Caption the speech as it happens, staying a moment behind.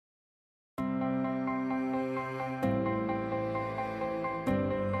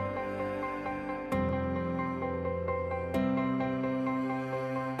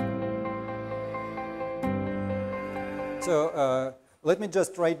So let me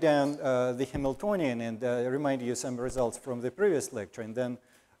just write down the Hamiltonian and remind you some results from the previous lecture, and then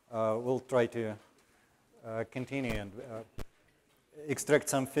we'll try to continue and extract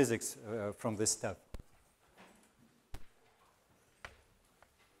some physics from this stuff.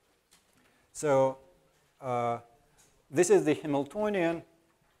 So this is the Hamiltonian.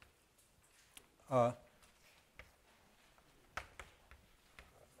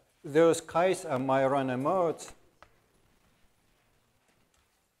 Those chi's are Majorana modes.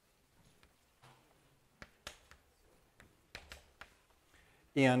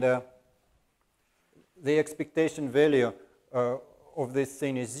 And the expectation value of this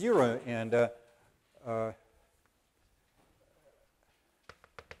thing is 0, and the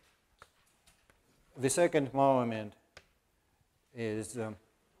second moment is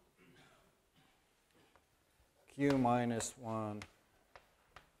q minus 1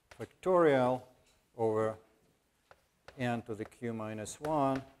 factorial over n to the q minus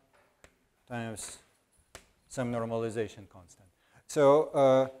 1 times some normalization constant.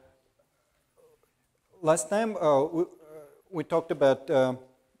 So last time we talked about the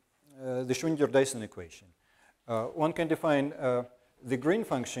Schrödinger-Dyson equation. One can define the green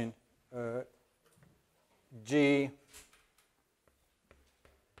function g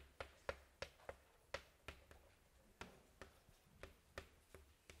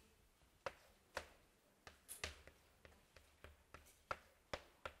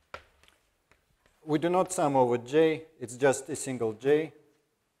we do not sum over j, it's just a single j.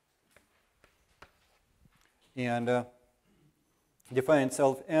 And define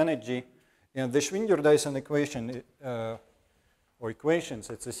self-energy. And the Schrödinger-Dyson equation, or equations,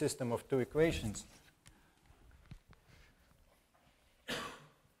 it's a system of two equations.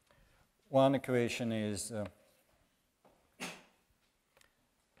 One equation is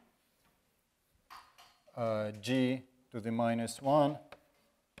g to the minus 1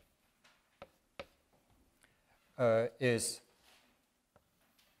 is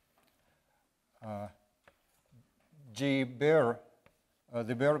g bar,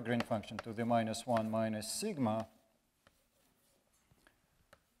 the Berggren function to the minus 1 minus sigma.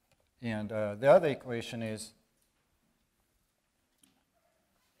 And the other equation is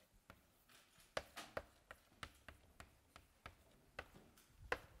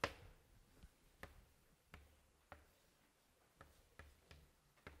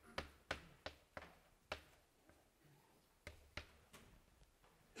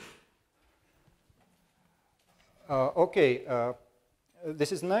okay,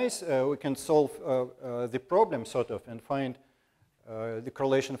 this is nice. We can solve the problem sort of and find the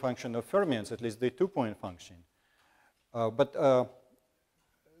correlation function of fermions, at least the two-point function. But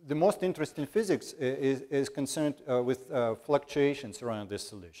the most interesting physics is concerned with fluctuations around this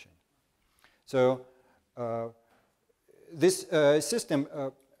solution. So this system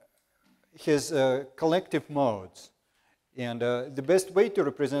has collective modes. And the best way to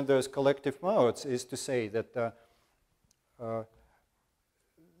represent those collective modes is to say that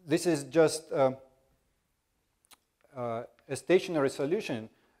this is just a stationary solution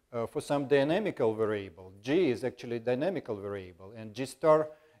for some dynamical variable. G is actually a dynamical variable, and G star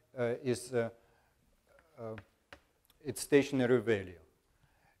is its stationary value.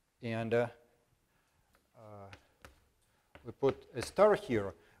 And we put a star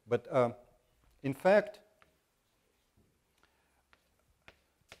here, but in fact,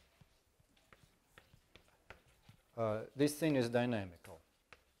 this thing is dynamical.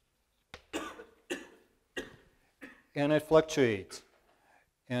 And it fluctuates.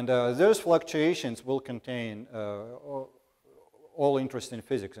 And those fluctuations will contain all interesting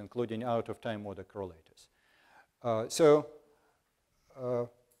physics, including out-of-time order correlators. So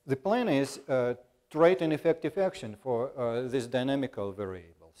the plan is to write an effective action for these dynamical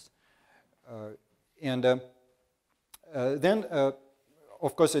variables. And then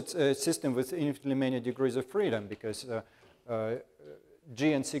of course, it's a system with infinitely many degrees of freedom because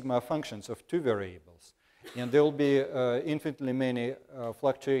g and sigma are functions of two variables. And there will be infinitely many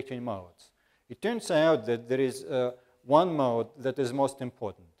fluctuating modes. It turns out that there is one mode that is most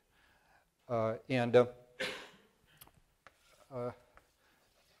important.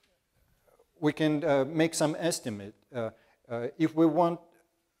 We can make some estimate. If we want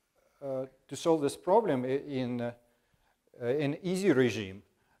to solve this problem in an easy regime,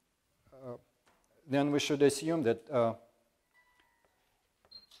 then we should assume that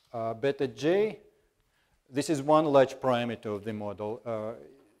beta j, this is one large parameter of the model.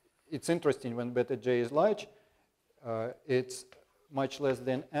 It's interesting when beta j is large, it's much less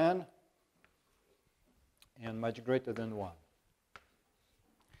than n and much greater than 1.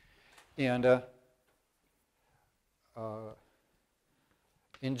 And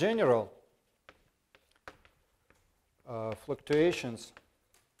in general, fluctuations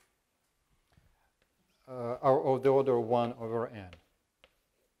are of the order 1 over n.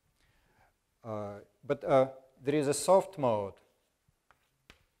 But there is a soft mode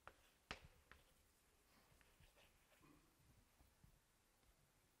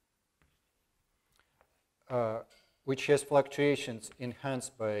which has fluctuations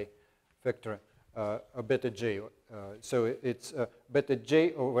enhanced by factor beta j. So it's beta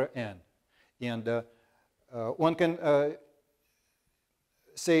j over n. And one can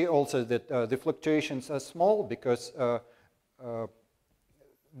say also that the fluctuations are small because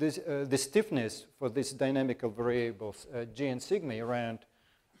the stiffness for these dynamical variables g and sigma around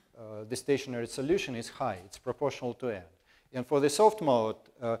the stationary solution is high. It's proportional to n. And for the soft mode,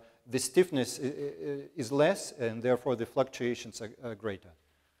 the stiffness is less, and therefore the fluctuations are greater.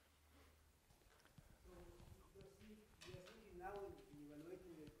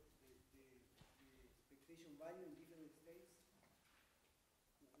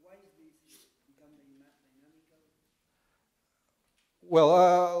 Well,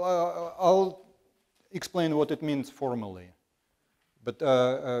 I'll explain what it means formally. But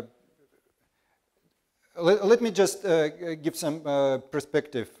let me just give some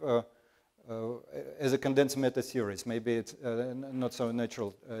perspective as a condensed matter theorist. Maybe it's not so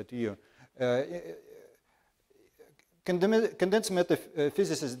natural to you. Condensed matter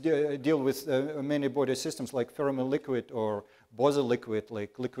physicists deal with many body systems like Fermi liquid or Bose liquid,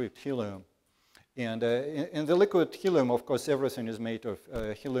 like liquid helium. And in the liquid helium, of course, everything is made of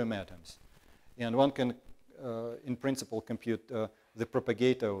helium atoms. And one can, in principle, compute the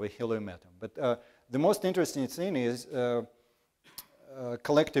propagator of a helium atom. But the most interesting thing is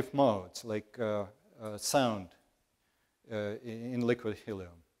collective modes, like sound in liquid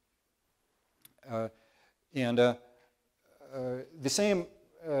helium. And the same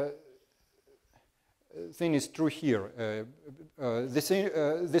thing is true here.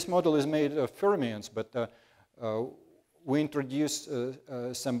 This model is made of fermions, but we introduce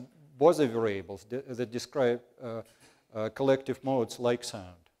some Bose variables that describe collective modes like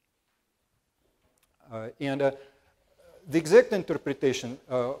sound. And the exact interpretation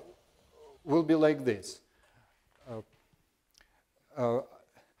will be like this.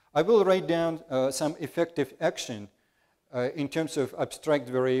 I will write down some effective action in terms of abstract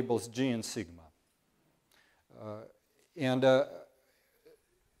variables g and sigma. And the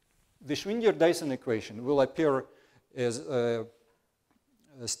Schwinger-Dyson equation will appear as a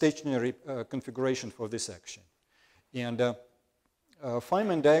stationary configuration for this action. And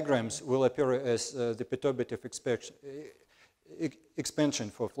Feynman diagrams will appear as the perturbative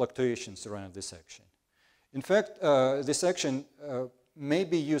expansion for fluctuations around this action. In fact, this action may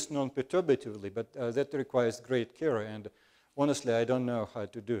be used non-perturbatively, but that requires great care, and honestly, I don't know how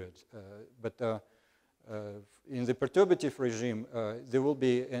to do it. But in the perturbative regime, there will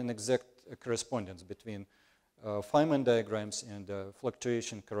be an exact correspondence between Feynman diagrams and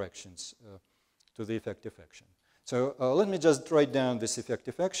fluctuation corrections to the effective action. So let me just write down this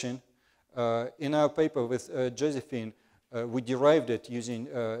effective action. In our paper with Josephine, we derived it using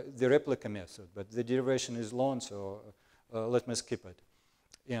the replica method, but the derivation is long, so let me skip it.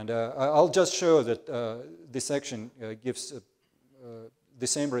 And I'll just show that this action gives the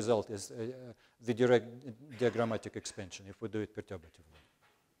same result as the direct diagrammatic expansion if we do it perturbatively.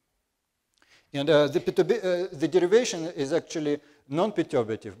 And the derivation is actually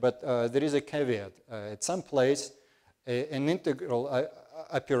non-perturbative, but there is a caveat. At some place, an integral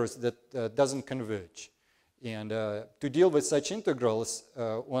appears that doesn't converge. And to deal with such integrals,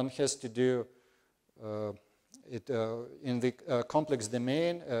 one has to do it in the complex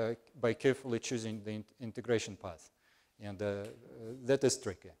domain by carefully choosing the integration path. And that is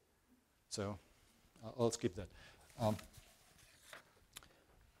tricky. So I'll skip that.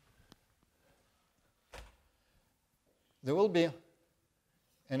 There will be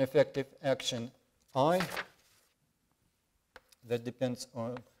an effective action I that depends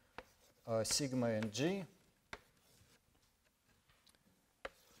on sigma and g.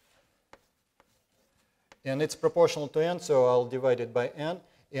 And it's proportional to n, so I'll divide it by n.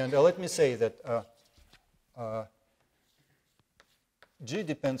 And let me say that g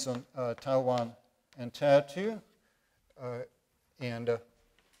depends on tau 1 and tau 2. And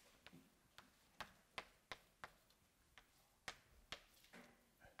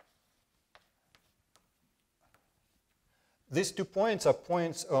these 2 points are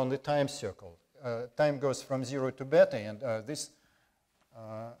points on the time circle. Time goes from 0 to beta, and these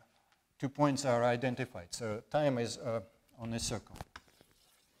 2 points are identified. So time is on a circle.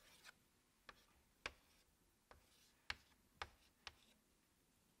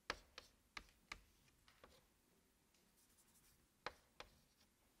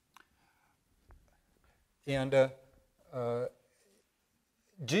 And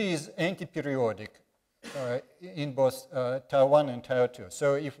G is anti-periodic in both tau 1 and tau 2.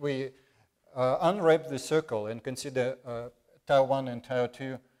 So if we unwrap the circle and consider tau 1 and tau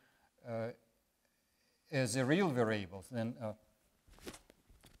 2 as a real variables, then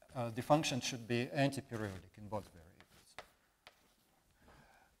the function should be anti-periodic in both variables.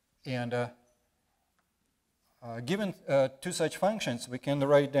 And given two such functions, we can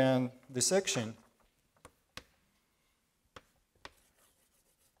write down the section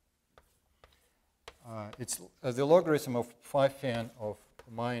it's the logarithm of phi fan of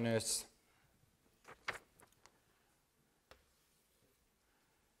minus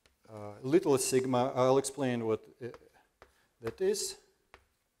little sigma. I'll explain what that is.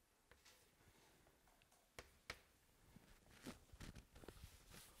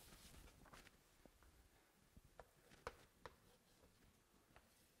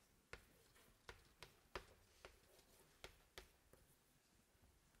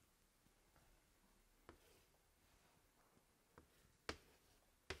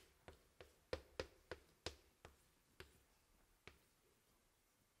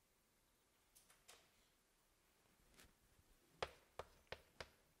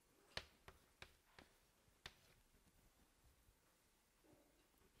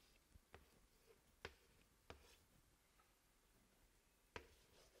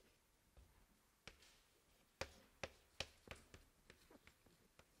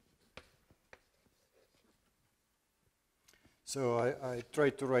 So I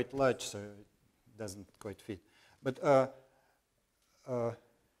tried to write large, so it doesn't quite fit. But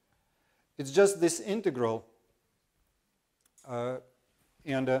it's just this integral, and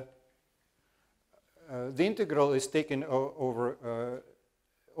the integral is taken over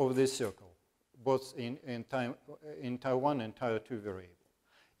this circle, both in tau 1 and tau 2 variable.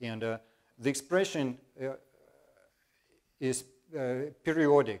 And the expression is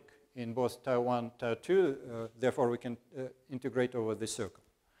periodic in both tau 1, tau 2, therefore we can integrate over the circle.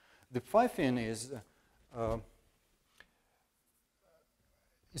 The phi fin is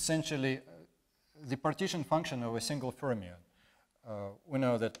essentially the partition function of a single fermion. We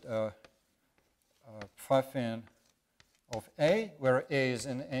know that phi fin of A, where A is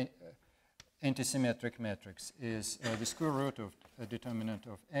an antisymmetric matrix, is the square root of a determinant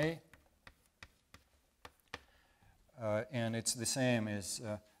of A, and it's the same as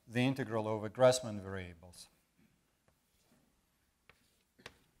the integral over Grassmann variables.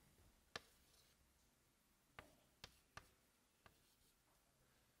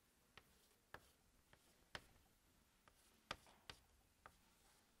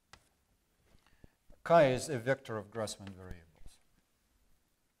 Chi is a vector of Grassmann variables.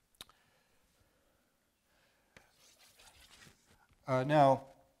 Now,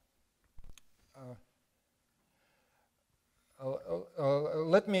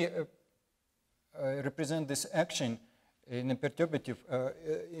 let me represent this action in a perturbative,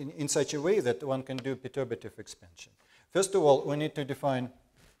 in such a way that one can do perturbative expansion. First of all, we need to define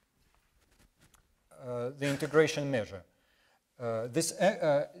the integration measure. This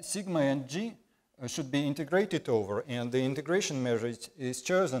sigma and G should be integrated over, and the integration measure is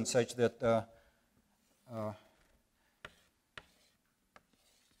chosen such that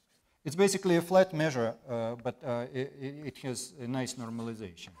it's basically a flat measure, but it has a nice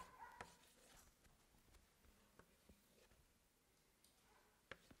normalization.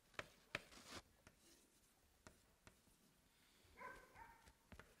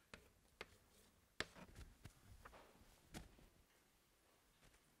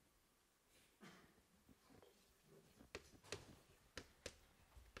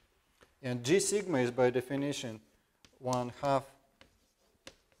 And G sigma is by definition 1/2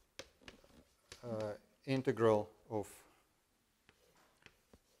 integral of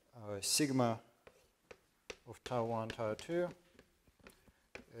sigma of tau 1, tau 2,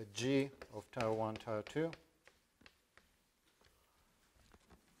 G of tau 1, tau 2.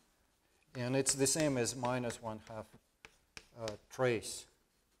 And it's the same as minus 1/2 trace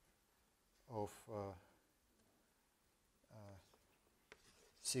of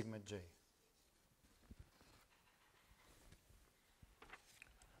sigma J.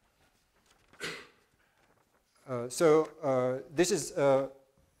 So this is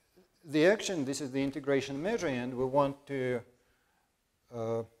the action, this is the integration measure, and we want to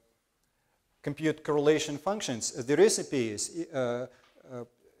compute correlation functions. The recipe is,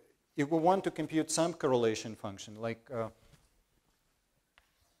 if we want to compute some correlation function, like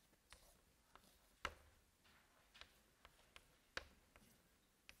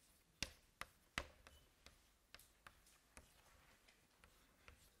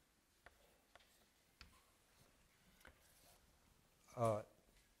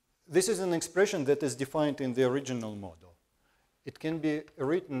This is an expression that is defined in the original model. It can be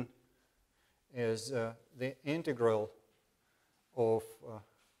written as the integral of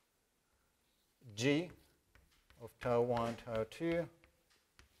g of tau 1, tau 2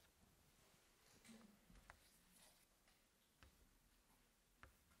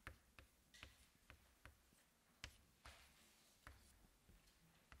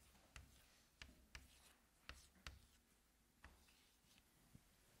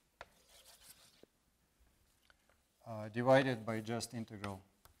 divided by just integral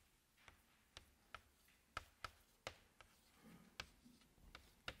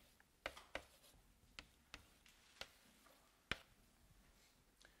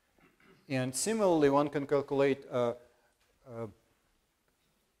and similarly one can calculate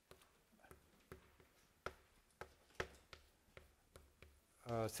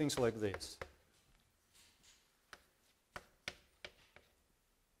things like this.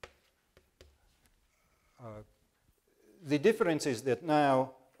 The difference is that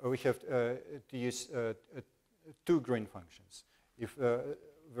now we have to use two green functions. If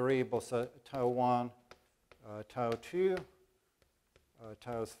variables are tau 1, tau 2,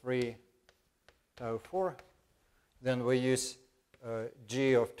 tau 3, tau 4, then we use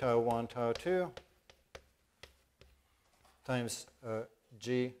g of tau 1, tau 2 times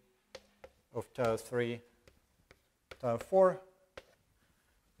g of tau 3, tau 4,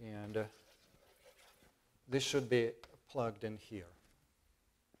 and this should be plugged in here.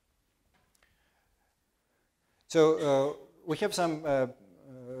 So we have some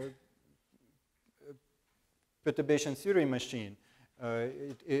perturbation theory machine.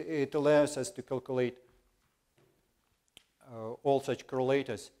 It allows us to calculate all such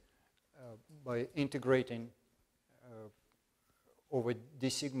correlators by integrating over d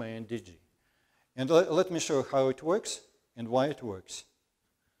sigma and dg. And let me show how it works and why it works.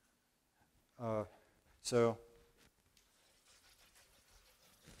 So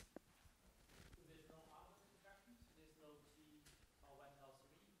there's no other interactions? There's no T, tau 1, tau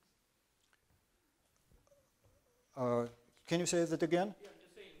 3? Can you say that again? Yeah, I'm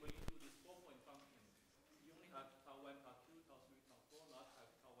just saying when you do this 4-point function, you only have tau 1, tau 2, tau 3, tau 4, not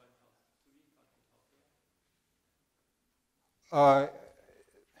have tau 1, tau 3, tau 2, tau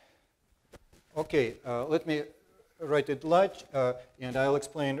 4. Okay, let me write it large, and I'll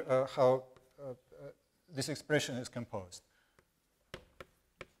explain how this expression is composed.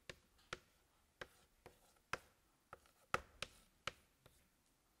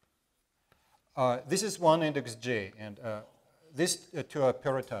 This is one index j, and these two are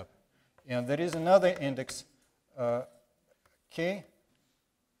paratope. And there is another index k,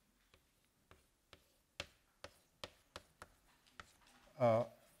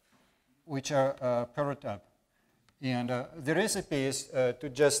 which are paratope. And the recipe is to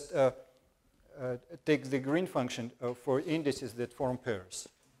just take the green function for indices that form pairs.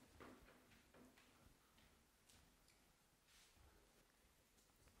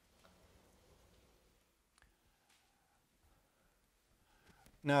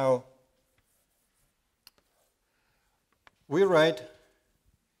 Now, we write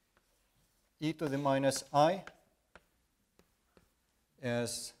e to the minus I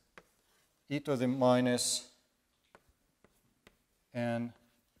as e to the minus n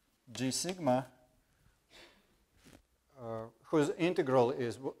g sigma, whose integral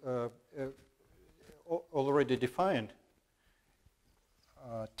is already defined,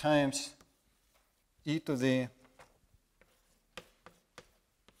 times e to the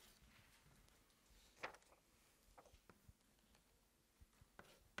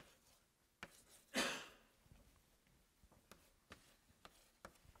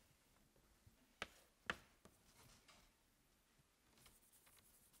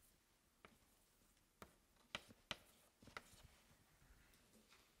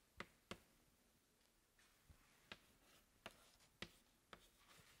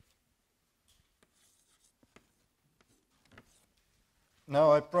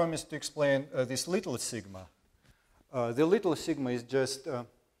Now I promised to explain this little sigma. The little sigma is just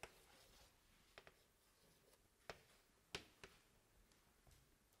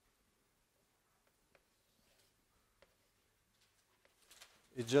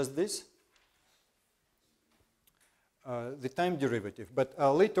this, the time derivative. But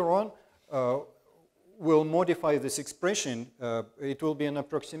later on, we'll modify this expression. It will be an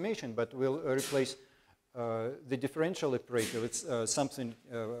approximation, but we'll replace the differential operator with something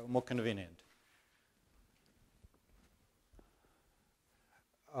more convenient.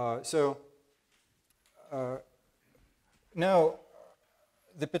 Now,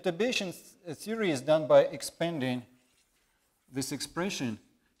 the perturbation theory is done by expanding this expression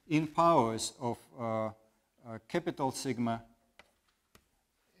in powers of capital sigma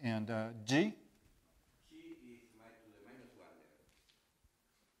and G. G is to the minus 1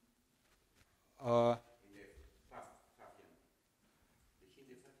 there.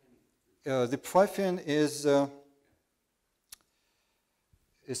 In the Pfaffian. The Pfaffian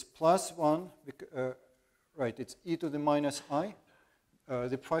is plus 1, right, it's e to the minus I.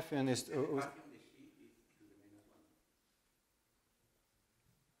 The Pfaffian is... The Pfaffian, the sheet is to the minus 1.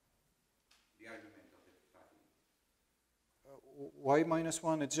 The argument of the Pfaffian. Why minus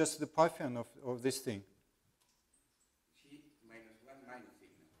 1? It's just the Pfaffian of this thing. Sheet minus 1 minus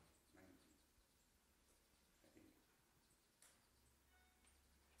sigma.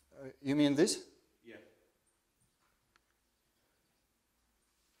 I think. You mean this? Yes.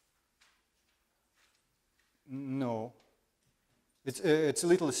 No. It's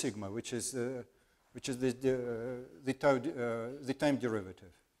little sigma, which is the time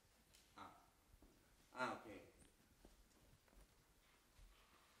derivative. Okay.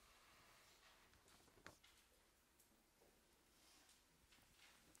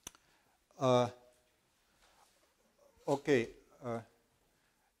 Okay.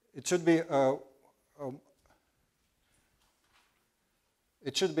 It should be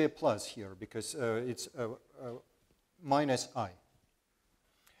a plus here because it's minus I.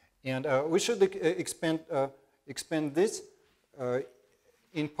 And we should expand this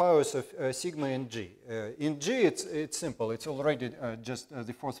in powers of sigma and G. In G, it's simple. It's already just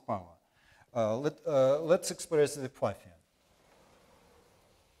the fourth power. Let's express the Pfaffian.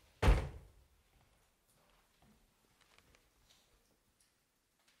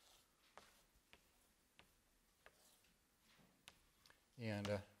 And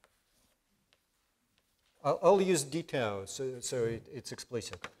I'll use d tau so it's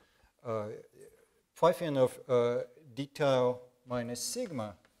explicit. Pfaffian of d tau minus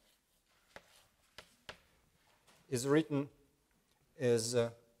sigma is written as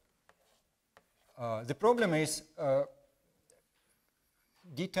the problem is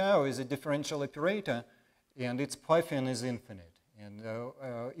d tau is a differential operator and its Pfaffian is infinite, and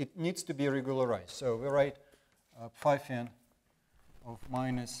it needs to be regularized. So we write Pfaffian of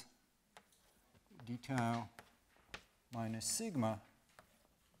minus d tau minus sigma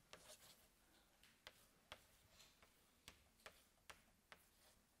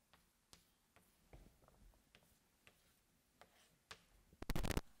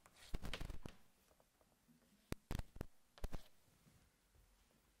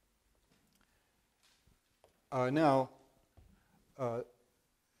now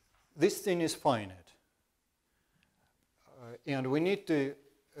this thing is finite. And we need to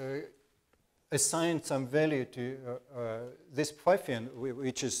assign some value to this Pfaffian,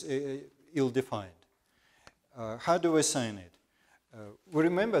 which is ill-defined. How do we assign it? We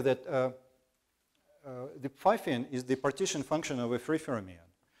remember that the Pfaffian is the partition function of a free fermion.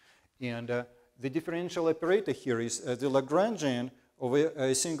 And the differential operator here is the Lagrangian of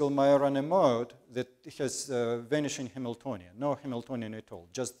a single Majorana mode that has vanishing Hamiltonian, no Hamiltonian at all,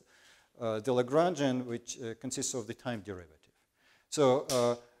 just the Lagrangian, which consists of the time derivative. So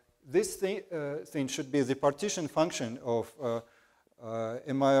this thing should be the partition function of a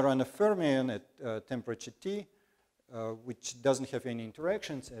Majorana fermion at temperature T, which doesn't have any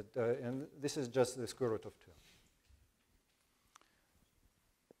interactions, and this is just the square root of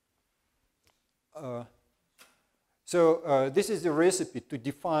 2. So this is the recipe to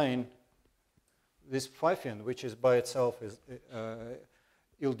define this Pfaffian, which is by itself is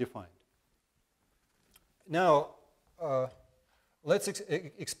ill-defined. Now, let's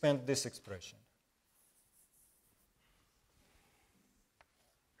expand this expression.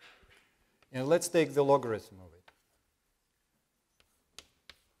 And let's take the logarithm of it.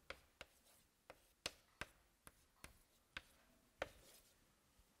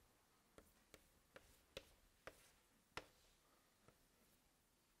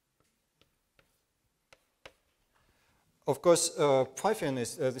 Of course, Pfaffian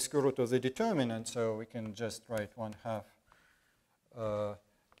is the square root of the determinant, so we can just write 1/2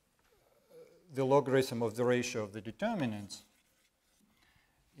 the logarithm of the ratio of the determinants.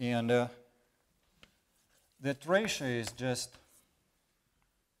 And that ratio is just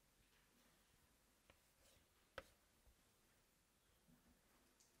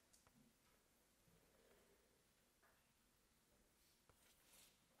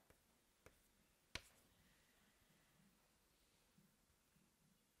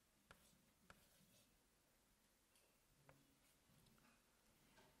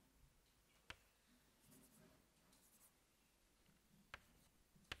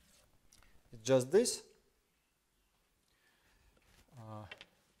this.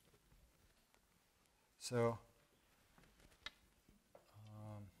 So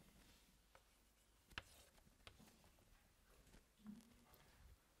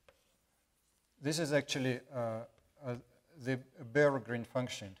this is actually the Berggren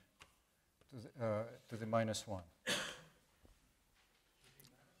function to the minus 1.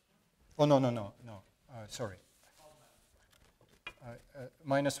 Oh, no. Sorry.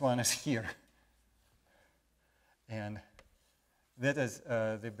 Minus 1 is here. And that is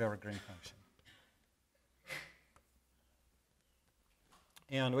the Berggren function.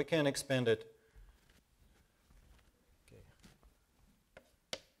 And we can expand it. Okay.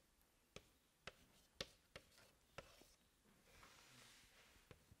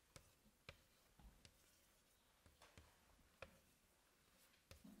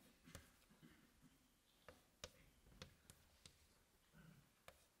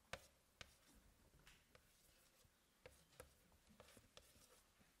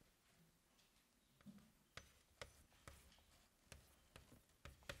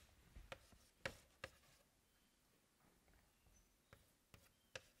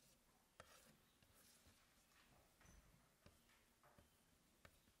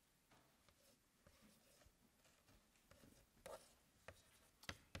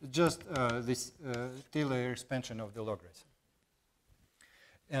 Just this Taylor expansion of the logarithm.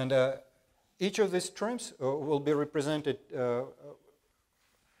 And each of these terms will be represented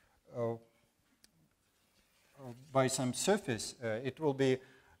by some surface. It will be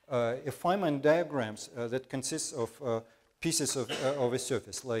a Feynman diagrams that consists of pieces of a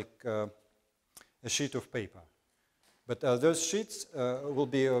surface, like a sheet of paper. But those sheets will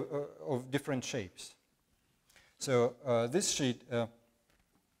be of different shapes. So this sheet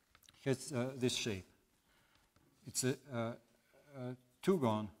has this shape. It's a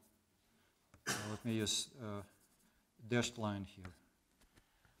two-gon. Let me use dashed line here.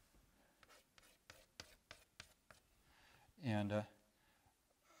 And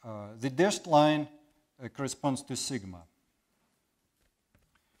the dashed line corresponds to sigma.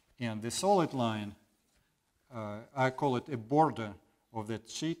 And the solid line, I call it a border of that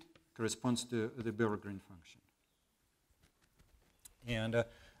sheet, corresponds to the Berggren function. And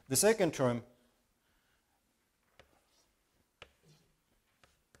the second term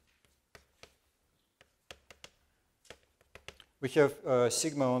we have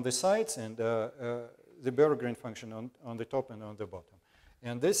sigma on the sides and the Berggren function on the top and on the bottom.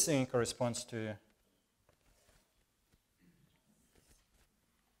 And this thing corresponds to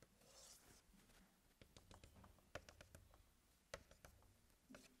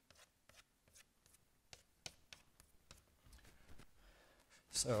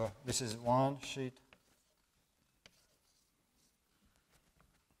so this is one sheet.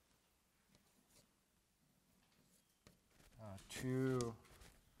 Two,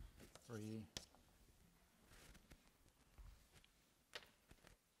 three.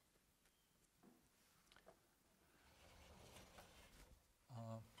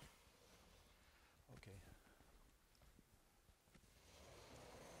 Okay.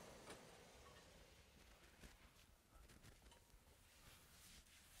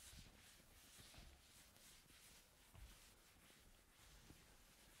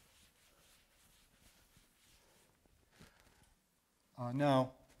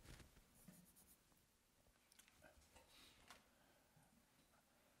 Now,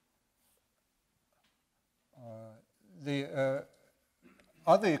 the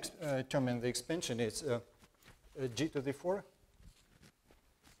other term in the expansion is g to the 4.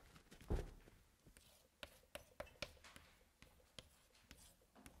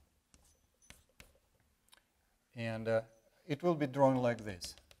 And it will be drawn like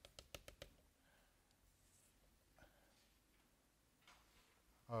this.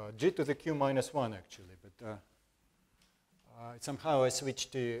 G to the q minus 1, actually, but somehow I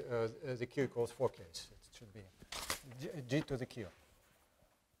switched to the q equals 4 case. It should be g to the q.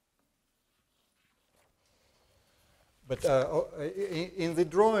 But in the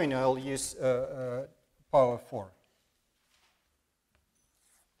drawing, I'll use power 4.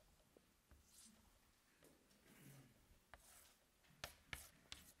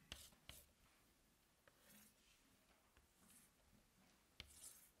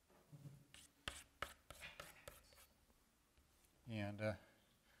 And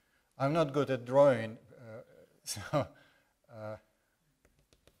I'm not good at drawing, so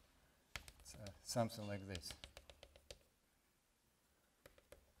it's something like this.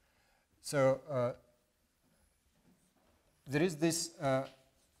 So there is this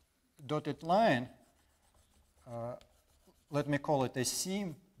dotted line. Let me call it a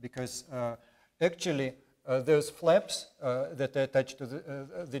seam, because actually those flaps that are attached to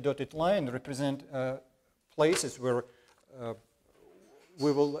the dotted line represent places where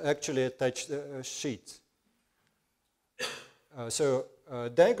we will actually attach sheets. So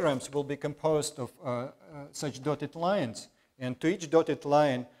diagrams will be composed of such dotted lines, and to each dotted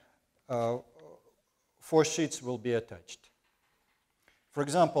line, 4 sheets will be attached. For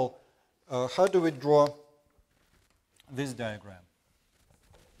example, how do we draw this diagram?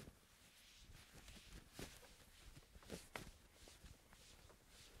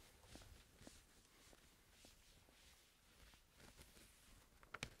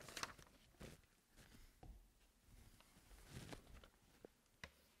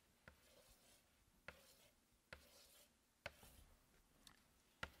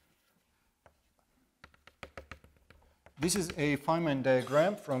 This is a Feynman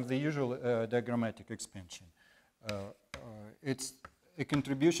diagram from the usual diagrammatic expansion. It's a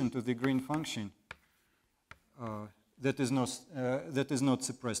contribution to the green function that is not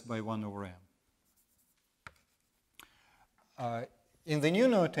suppressed by 1 over m. In the new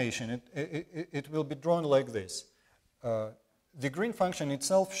notation, it will be drawn like this. The green function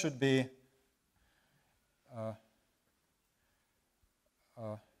itself should be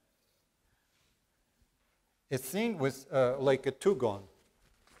a thing with like a two-gon,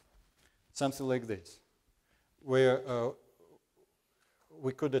 something like this, where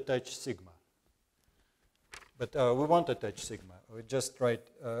we could attach sigma. But we won't attach sigma. We just draw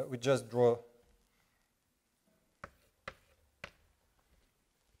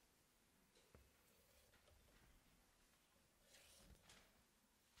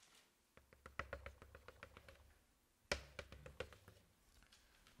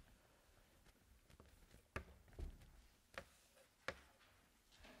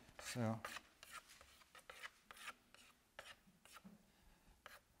so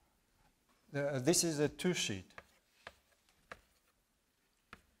this is a 2-sheet.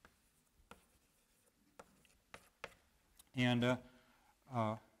 And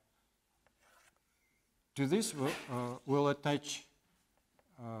to this we'll attach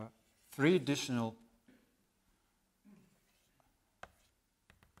 3 additional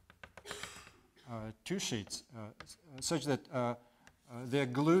two sheets such that they're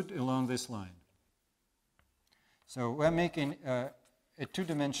glued along this line. So we're making a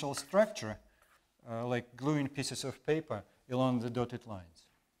 2-dimensional structure like gluing pieces of paper along the dotted lines.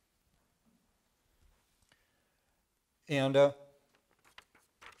 And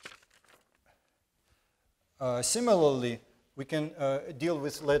similarly, we can deal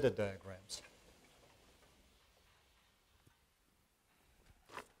with ladder diagrams.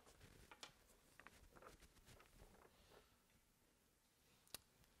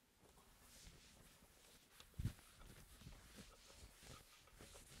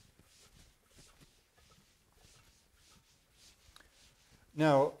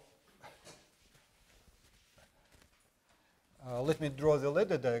 Now, let me draw the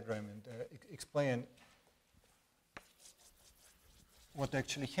ladder diagram and explain what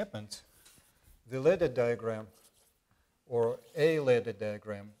actually happens. The ladder diagram, or a ladder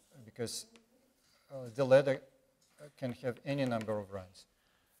diagram, because the ladder can have any number of runs.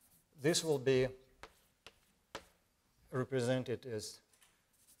 This will be represented as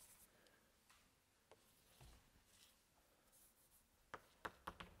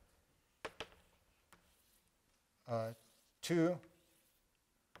two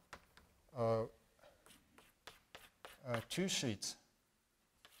sheets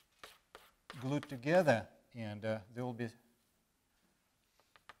glued together, and there will be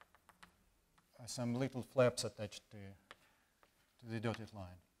some little flaps attached to the dotted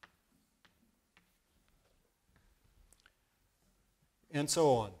line. And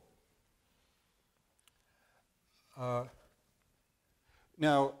so on.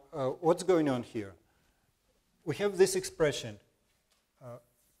 Now, what's going on here? We have this expression,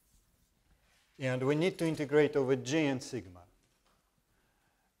 and we need to integrate over G and sigma.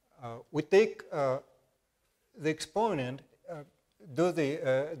 We take the exponent, do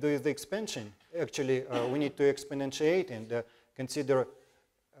the expansion. Actually, we need to exponentiate and consider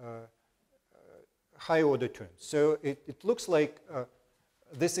high-order terms. So it looks like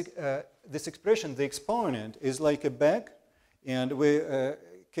this expression, the exponent, is like a bag, and we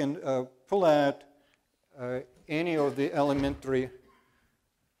can pull out any of the elementary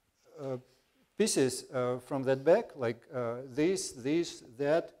pieces from that bag, like this,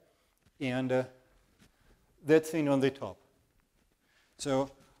 that, and that thing on the top. So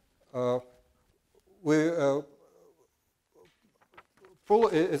we pull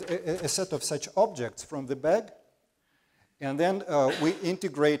a set of such objects from the bag, and then we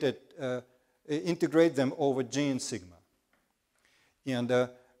integrate them over G and sigma. And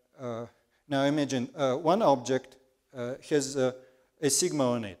Now imagine one object has a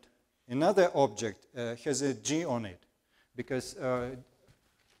sigma on it. Another object has a g on it, because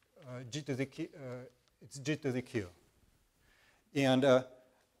g to the q, it's g to the q. And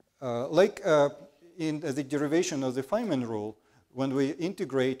like in the derivation of the Feynman rule, when we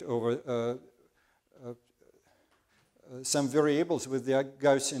integrate over some variables with the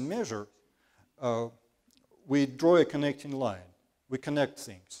Gaussian measure, we draw a connecting line. We connect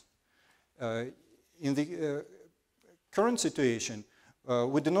things. In the current situation,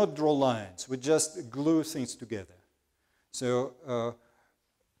 we do not draw lines. We just glue things together. So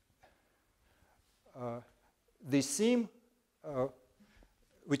the seam,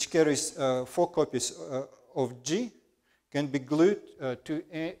 which carries 4 copies of G, can be glued to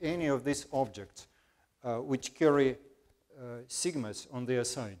any of these objects, which carry sigmas on their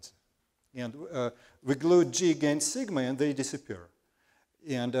sides. And we glue G against sigma, and they disappear.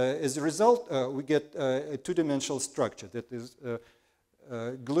 And as a result, we get a 2-dimensional structure that is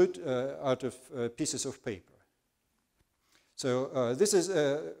glued out of pieces of paper. So this is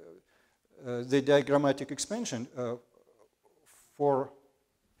the diagrammatic expansion for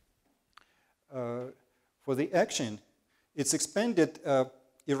the action. It's expanded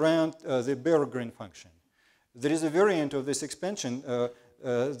around the Berggren function. There is a variant of this expansion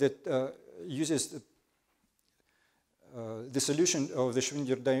that uses the solution of the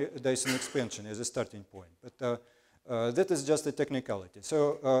Schwinger-Dyson expansion as a starting point. But that is just a technicality.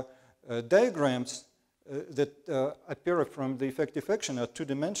 So diagrams that appear from the effective action are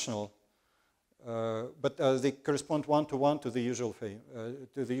 2-dimensional, but they correspond one-to-one to the usual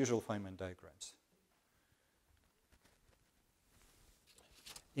Feynman diagrams.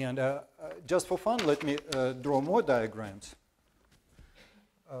 And just for fun, let me draw more diagrams.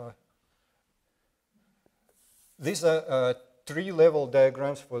 These are 3-level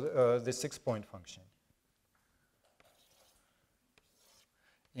diagrams for the 6-point function.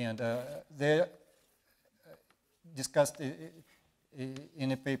 And they're discussed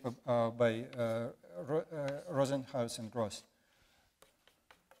in a paper by Rosenhaus and Gross.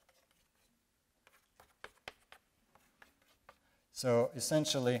 So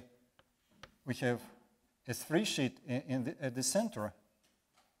essentially, we have a 3-sheet at the center.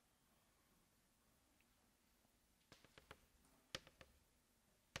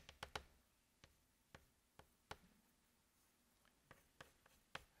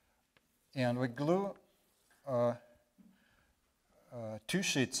 And we glue 2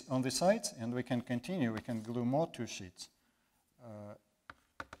 sheets on the sides, and we can continue. We can glue more 2 sheets.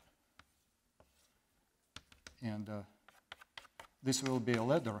 And this will be a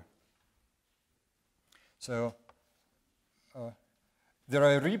ladder. So there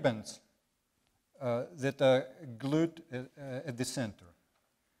are ribbons that are glued at the center.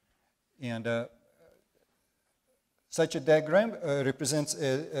 And such a diagram represents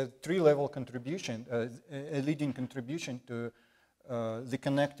a 3-level contribution, a leading contribution to the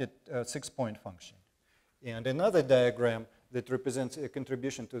connected 6-point function. And another diagram that represents a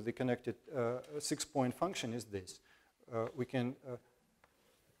contribution to the connected 6-point function is this. We can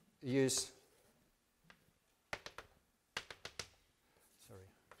use,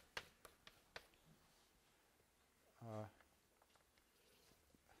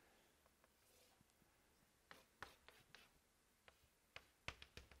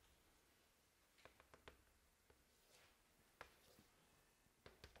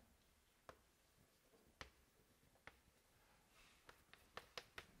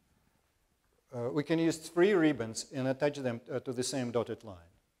 we can use 3 ribbons and attach them to the same dotted line.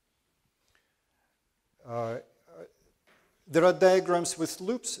 There are diagrams with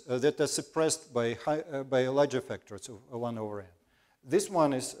loops that are suppressed by larger factors of 1 over n. This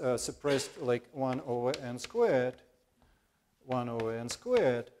one is suppressed like 1 over n squared, 1 over n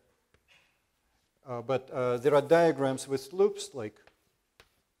squared. But there are diagrams with loops like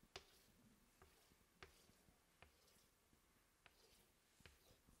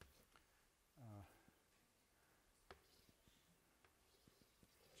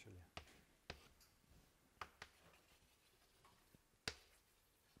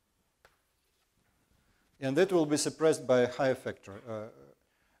and that will be suppressed by a higher factor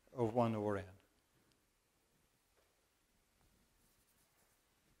of 1 over n.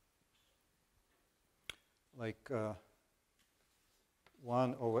 Like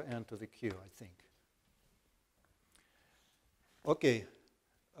 1 over n to the q, I think. Okay.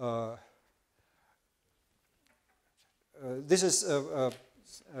 This is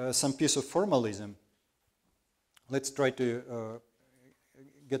some piece of formalism. Let's try to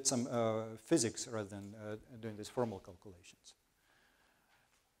get some physics rather than doing these formal calculations.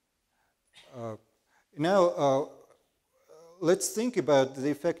 Now, let's think about the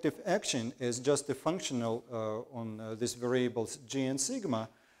effective action as just a functional on these variables g and sigma,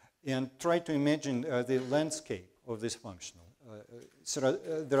 and try to imagine the landscape of this functional. So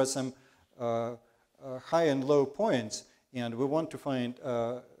there are some high and low points, and we want to find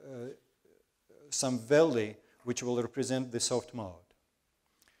some valley which will represent the soft mode.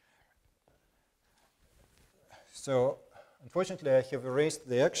 So, unfortunately, I have erased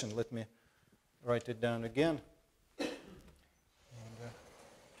the action. Let me write it down again.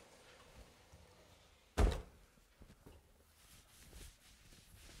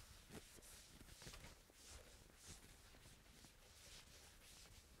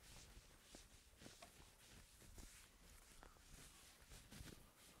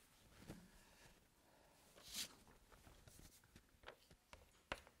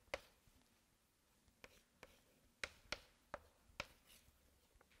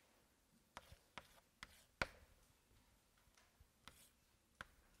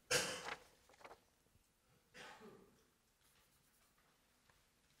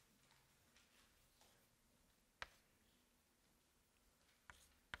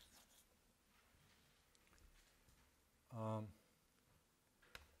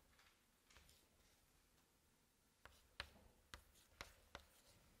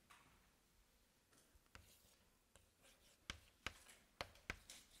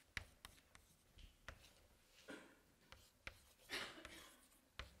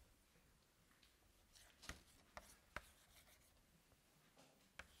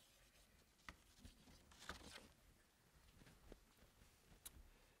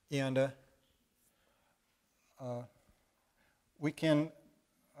 And we can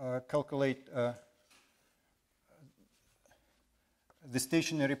calculate the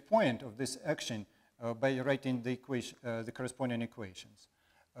stationary point of this action by writing the equation, the corresponding equations.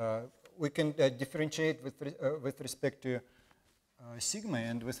 We can differentiate with respect to sigma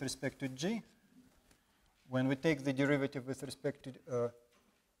and with respect to g. When we take the derivative with respect to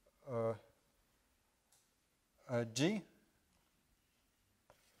g,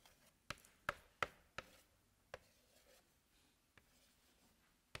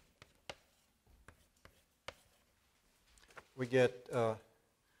 we get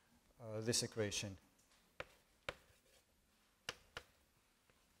this equation.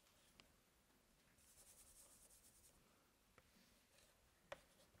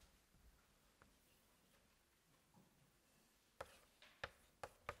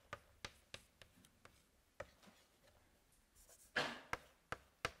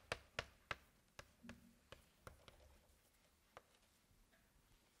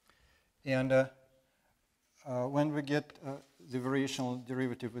 And when we get the variational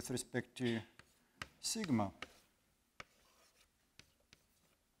derivative with respect to sigma,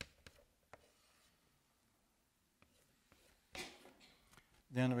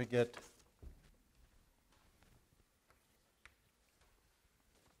 then we get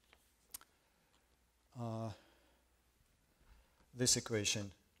this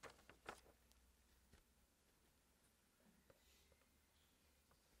equation.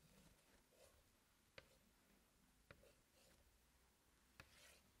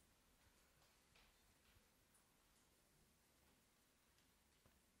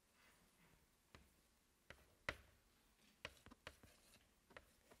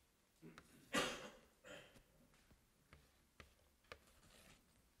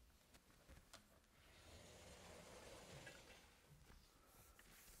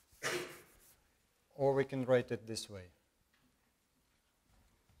 Or we can write it this way.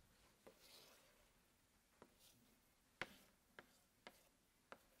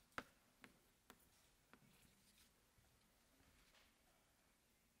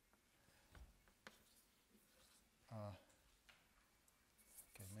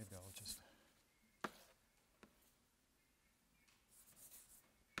 Okay, maybe I'll just...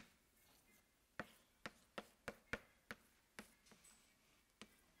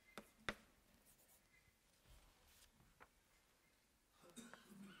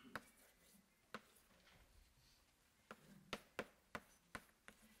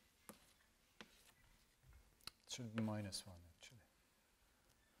 It should be -1, actually.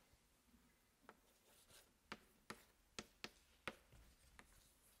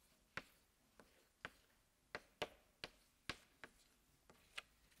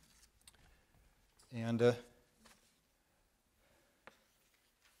 And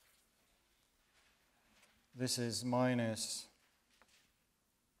this is minus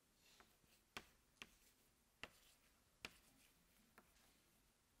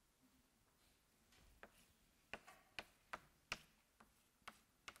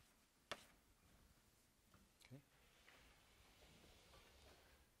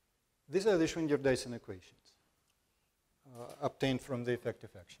These are the Schwinger-Dyson equations obtained from the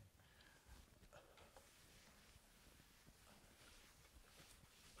effective action.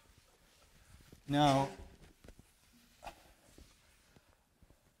 Now,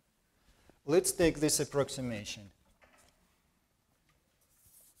 let's take this approximation.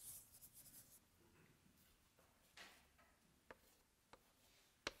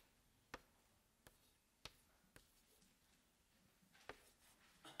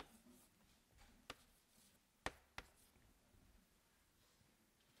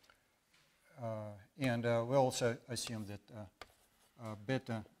 And we also assume that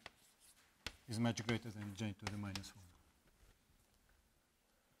beta is much greater than j to the minus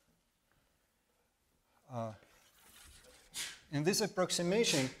 1. In this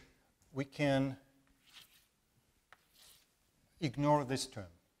approximation, we can ignore this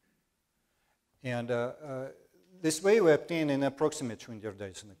term. And this way we obtain an approximate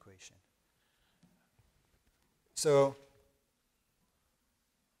Schwinger-Dyson equation. So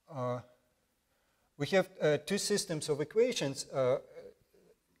we have two systems of equations,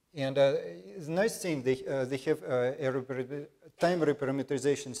 and the nice thing, they have a time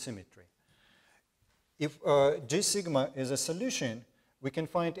reparameterization symmetry. If G sigma is a solution, we can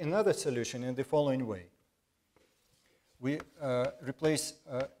find another solution in the following way. We replace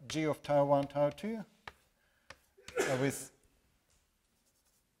G of tau 1, tau 2 with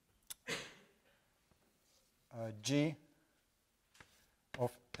G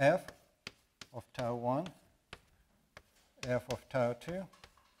of f of tau 1, f of tau 2,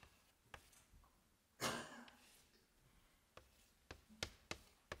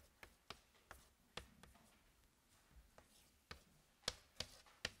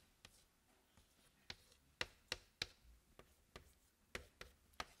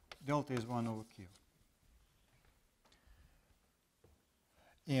 delta is 1 over q.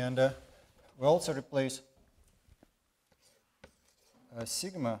 And we also replace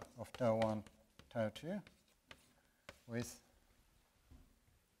sigma of tau 1, tau 2 with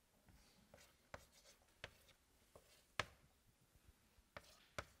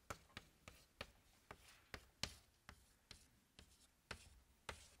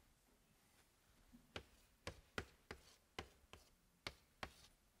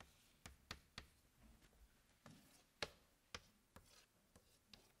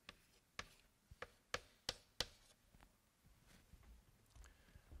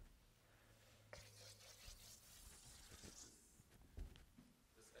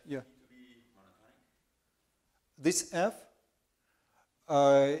yeah. This f,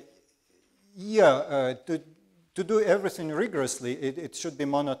 to do everything rigorously, it should be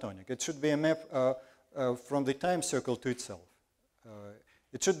monotonic. It should be a map from the time circle to itself.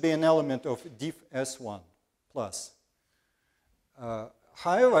 It should be an element of diff S1 plus.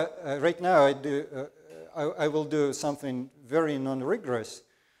 However, right now I will do something very non-rigorous.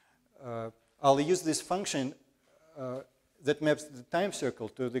 I'll use this function that maps the time circle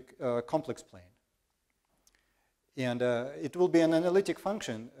to the complex plane. And it will be an analytic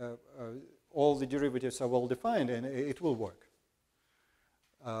function. All the derivatives are well defined, and it will work.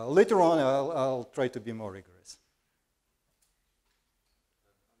 Later on, I'll try to be more rigorous.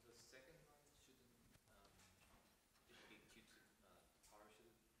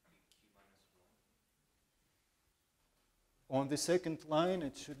 On the second line,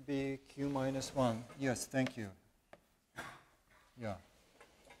 it should be q minus 1. Yes, thank you. Yeah.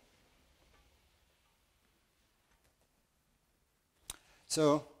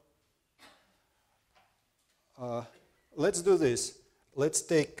 So let's do this. Let's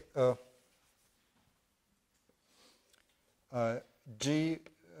take G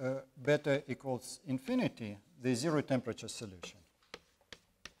beta equals infinity, the zero temperature solution.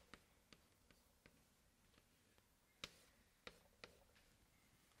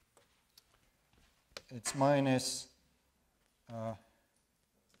 It's minus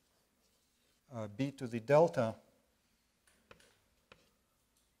b to the delta.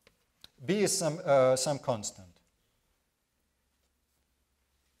 B is some constant.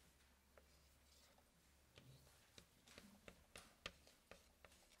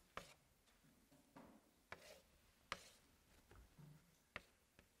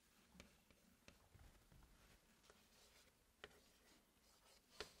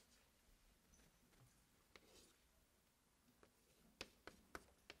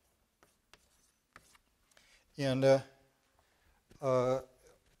 And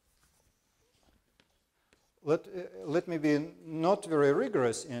let me be not very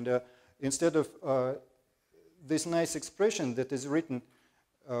rigorous, and instead of this nice expression that is written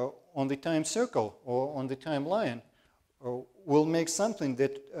on the time circle or on the time line, will make something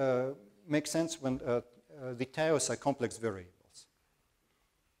that makes sense when the tiles are complex variables.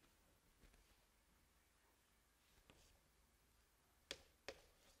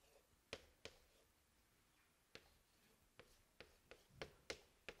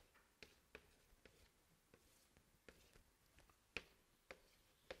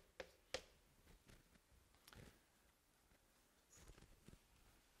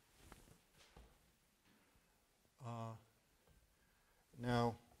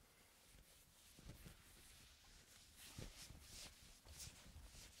 Now,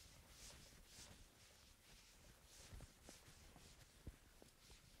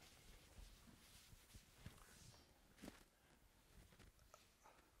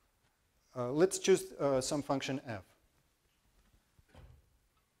 let's choose some function f.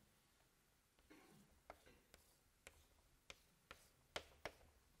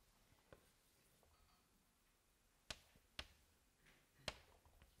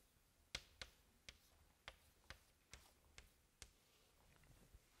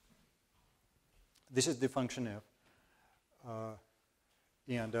 This is the function f.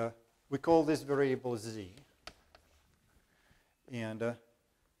 And we call this variable z. And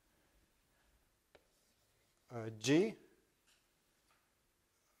g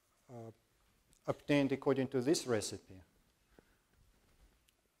obtained according to this recipe.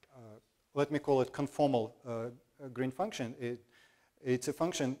 Let me call it conformal green function. It's a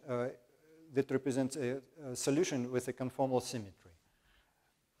function that represents a solution with a conformal symmetry.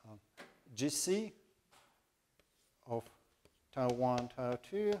 Gc of tau 1, tau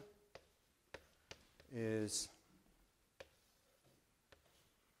 2 is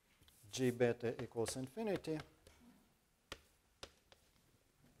g beta equals infinity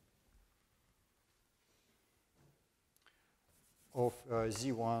of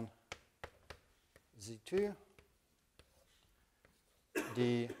z1, z2,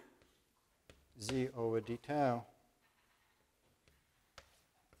 d z over d tau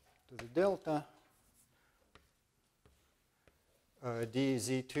to the delta,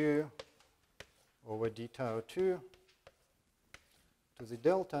 dz2 over d tau 2 to the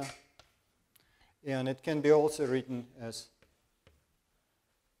delta. And it can be also written as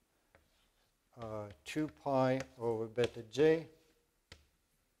 2 pi over beta j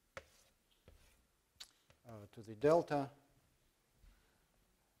to the delta.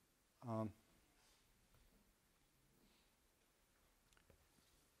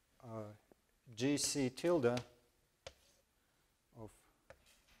 Gc tilde of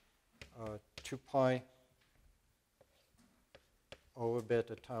 2 pi over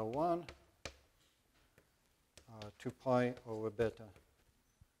beta tau 1, 2 pi over beta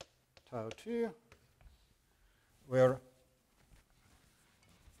tau 2, where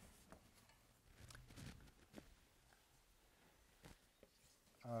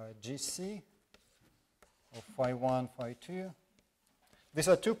Gc of phi 1, phi 2. These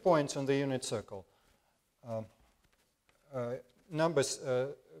are 2 points on the unit circle. Numbers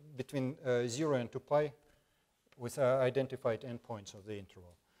between 0 and 2 pi with identified endpoints of the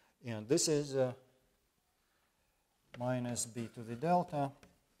interval. And this is minus b to the delta.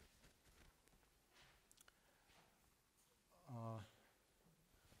 I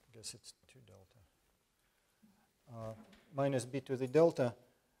guess it's 2 delta. Minus b to the delta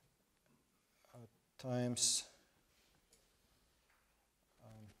times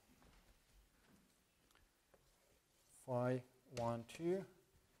phi 1, 2 to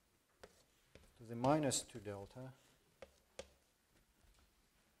the minus 2 delta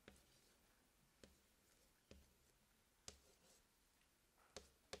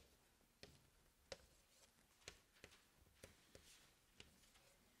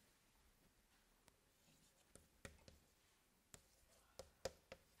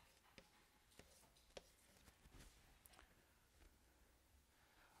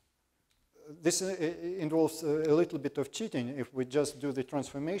this involves a little bit of cheating. If we just do the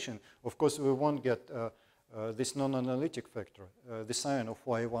transformation, of course, we won't get this non-analytic factor, the sign of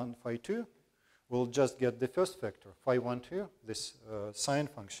phi 1, phi 2. We'll just get the first factor, phi 1, 2, this sign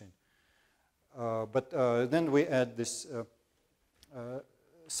function. But then we add this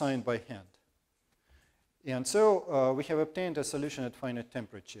sign by hand. And so we have obtained a solution at finite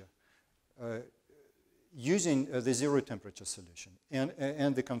temperature using the zero temperature solution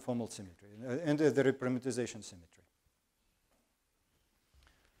and the conformal symmetry and the reparametrization symmetry.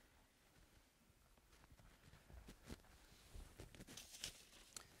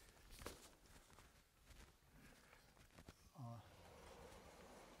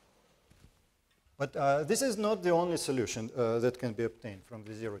 But this is not the only solution that can be obtained from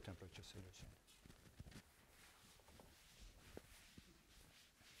the zero temperature solution.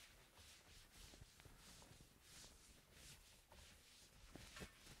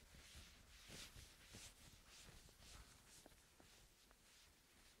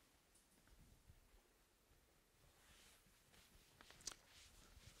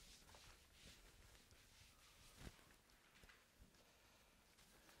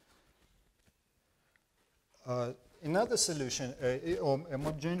 Another solution, or a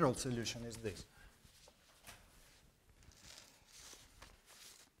more general solution, is this.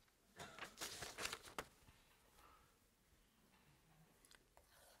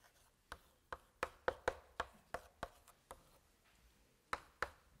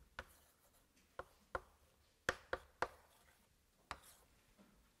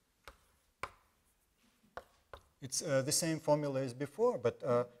 It's the same formula as before, but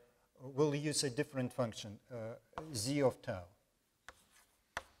we'll use a different function, z of tau.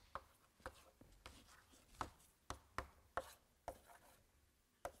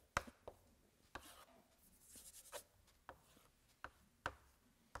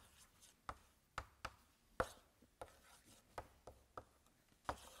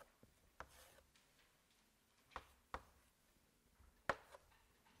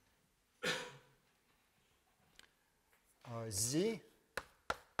 Z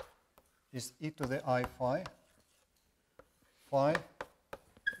is e to the I phi. Phi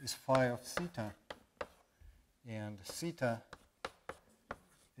is phi of theta. And theta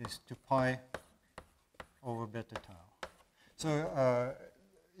is 2 pi over beta tau. So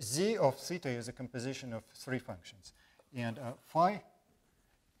z of theta is a composition of 3 functions. And phi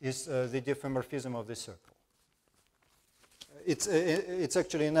is the diffeomorphism of the circle. It's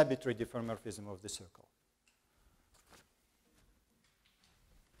actually an arbitrary diffeomorphism of the circle.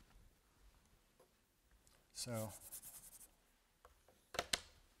 So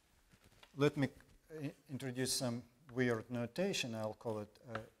let me introduce some weird notation. I'll call it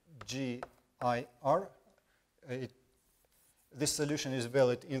GIR. This solution is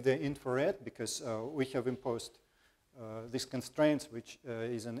valid in the infrared because we have imposed these constraints, which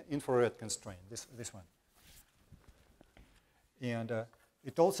is an infrared constraint, this one. And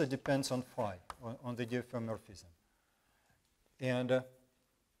it also depends on phi, on the diffeomorphism. And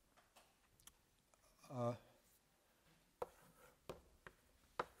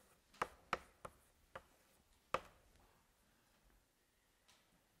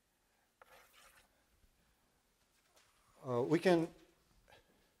we can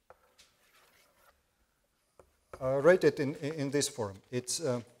write it in this form. It's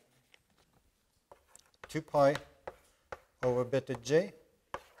 2 pi over beta j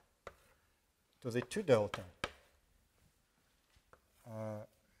to the 2 delta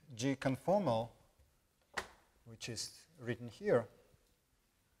g conformal, which is written here,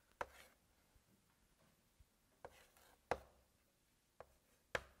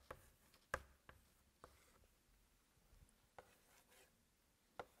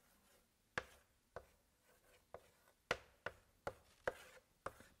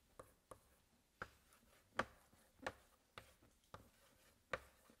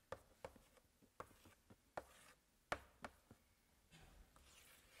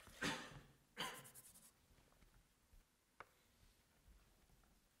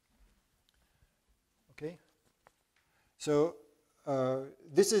 okay? So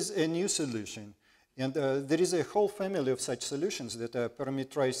this is a new solution. And there is a whole family of such solutions that are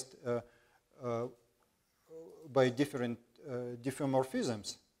parameterized by different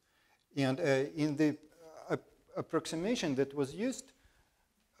diffeomorphisms. And in the approximation that was used,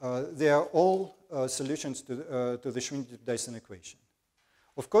 they are all solutions to the Schwind-Dyson equation.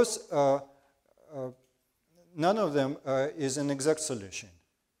 Of course, none of them is an exact solution.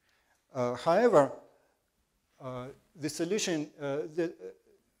 However, the solution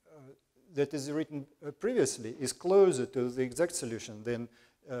that is written previously is closer to the exact solution than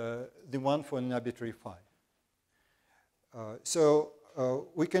the one for an arbitrary phi. So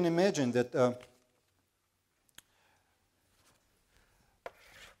we can imagine that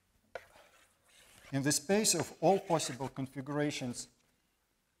in the space of all possible configurations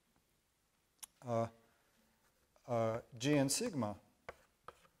G and sigma,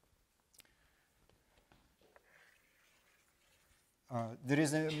 there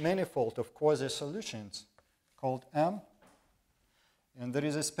is a manifold of quasi-solutions called M, and there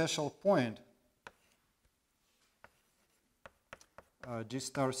is a special point, G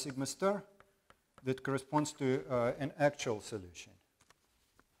star sigma star, that corresponds to an actual solution.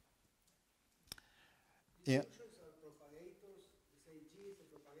 Yeah. Solutions are propagators. Say G is a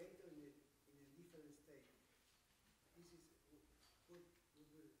propagator in a different state. This is what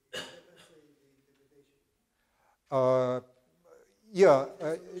let's say the interpretation. Yeah,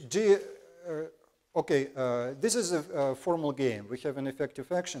 G, okay, this is a formal game. We have an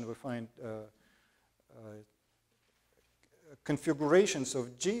effective action. We find configurations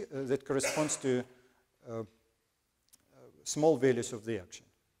of G that corresponds to small values of the action,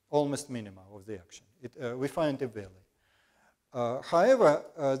 almost minima of the action. We find a value. However,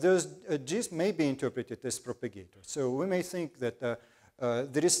 those G's may be interpreted as propagators. So we may think that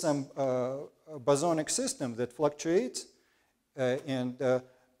there is some bosonic system that fluctuates, and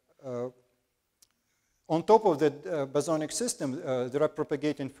on top of that bosonic system, there are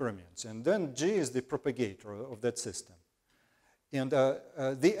propagating fermions. And then G is the propagator of that system. And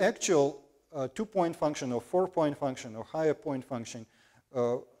the actual 2-point function or 4-point function or higher point function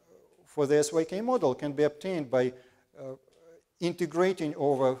for the SYK model can be obtained by integrating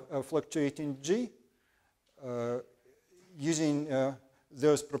over fluctuating G using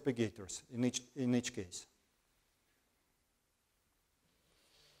those propagators in each case.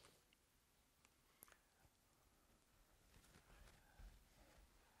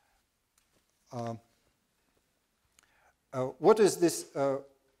 What is this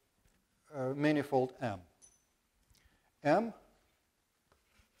manifold M? M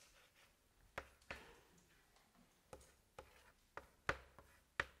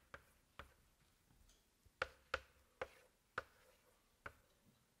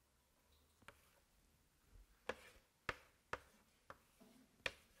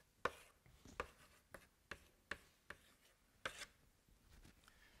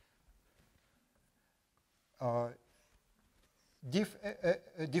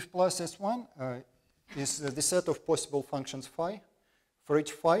diff plus S1 is the set of possible functions phi. For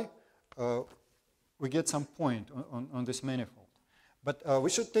each phi, we get some point on this manifold. But we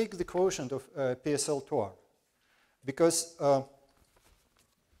should take the quotient of PSL to R, because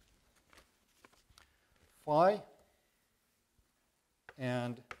phi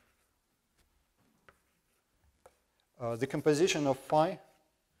and the composition of phi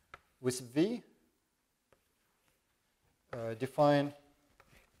with V define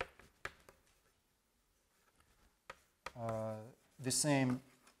the same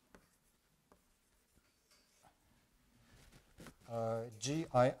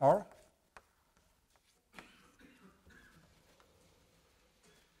GIR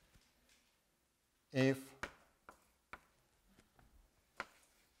if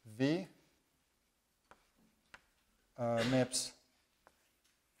V maps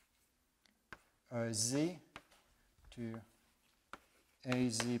Z to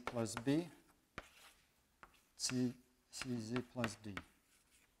AZ plus B, CZ plus D.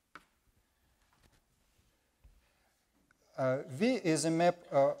 V is a map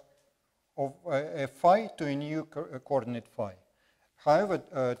of a phi to a new coordinate phi. However,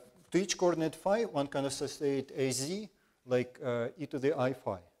 to each coordinate phi, one can associate a z like e to the I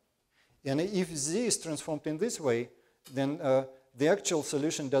phi. And if z is transformed in this way, then the actual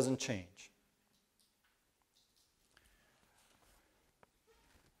solution doesn't change.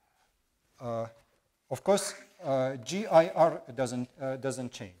 Of course, GIR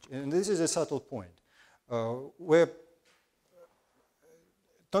doesn't change. And this is a subtle point. We're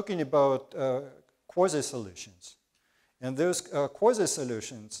talking about quasi-solutions. And those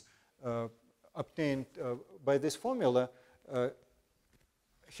quasi-solutions obtained by this formula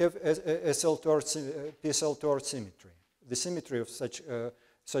have PSL to R symmetry, the symmetry of such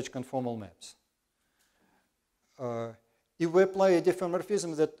conformal maps. If we apply a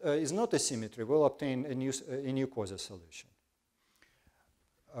diffeomorphism that is not a symmetry, we'll obtain a new quasi-solution.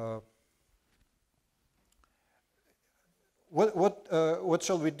 What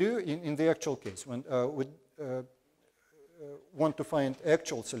shall we do in the actual case when we want to find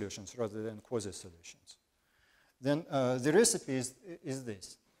actual solutions rather than quasi-solutions? Then the recipe is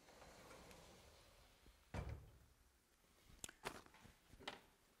this.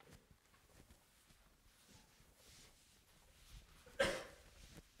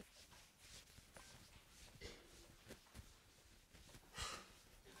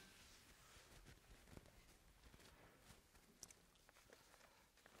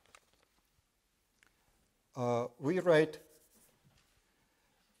 We write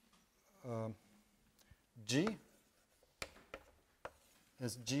G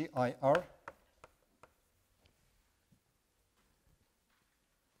as GIR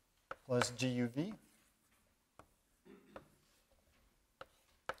plus GUV.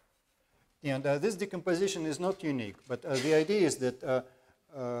 And this decomposition is not unique, but the idea is that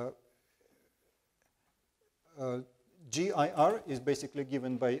GIR is basically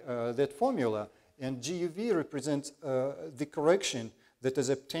given by that formula, and GUV represents the correction that is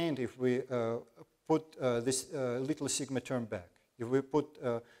obtained if we put this little sigma term back, if we put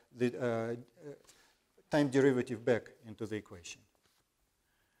the time derivative back into the equation.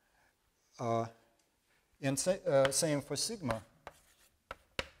 And same for sigma.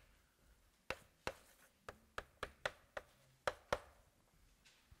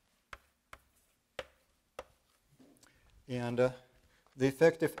 And the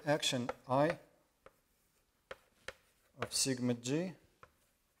effective action I of sigma g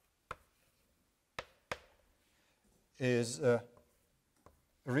is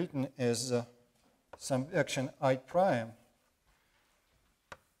written as some action I prime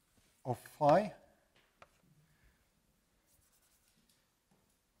of phi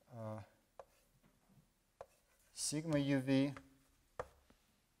sigma uv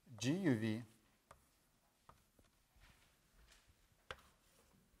g uv.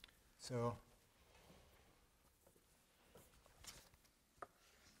 So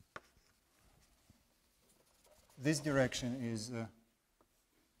this direction is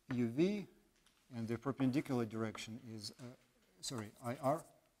uv, and the perpendicular direction is, IR,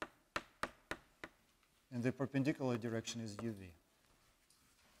 and the perpendicular direction is uv.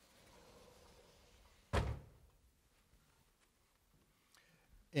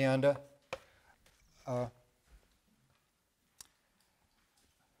 And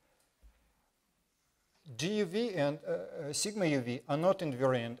GUV and sigma UV are not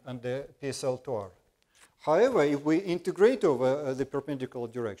invariant under PSL2R. However, if we integrate over the perpendicular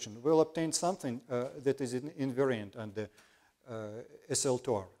direction, we'll obtain something that is invariant under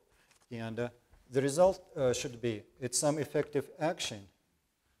SL2R. And the result should be, it's some effective action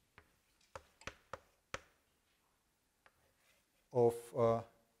of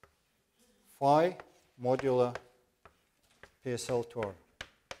phi modular PSL2R.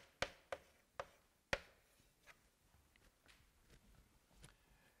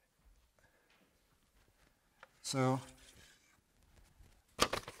 So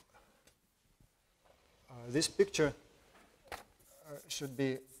this picture should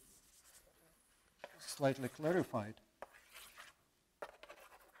be slightly clarified.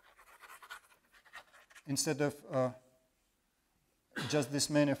 Instead of just this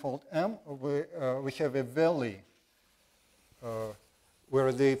manifold M, we have a valley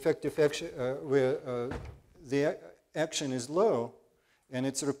where the effective action, the action is low, and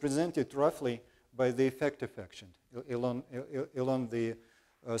it's represented roughly by the effective action along the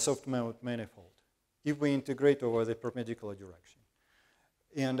soft mount manifold, if we integrate over the perpendicular direction.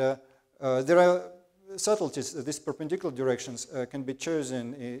 And there are subtleties. These perpendicular directions can be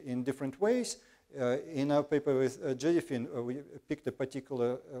chosen in different ways. In our paper with Josephine, we picked a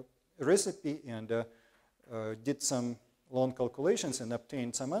particular recipe and did some long calculations and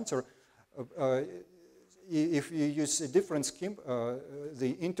obtained some answer. If you use a different scheme,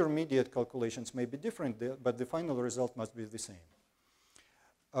 the intermediate calculations may be different, but the final result must be the same.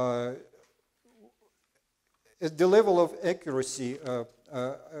 At the level of accuracy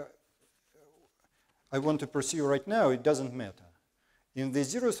I want to pursue right now, it doesn't matter. In the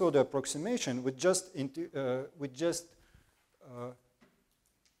zeroth order approximation, we just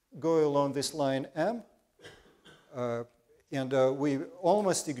go along this line M, and we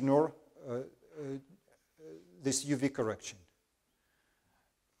almost ignore this UV correction.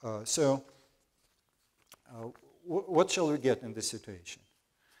 So what shall we get in this situation?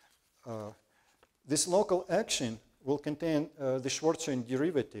 This local action will contain the Schwarzschild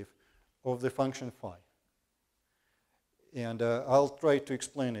derivative of the function phi. And I'll try to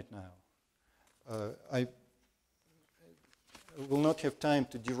explain it now. I will not have time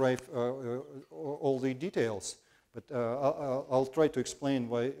to derive all the details, but I'll try to explain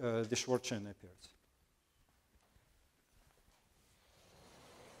why the Schwarzschild appears.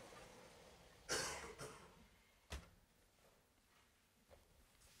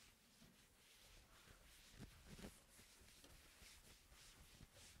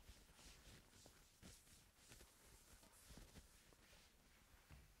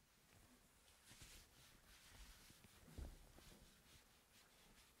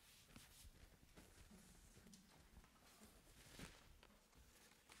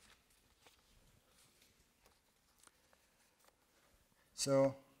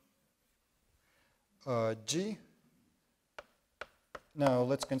 So G, now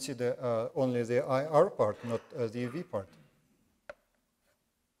let's consider only the IR part, not the UV part.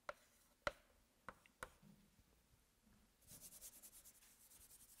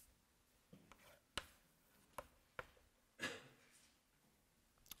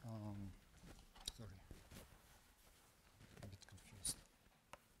 Sorry, a bit confused.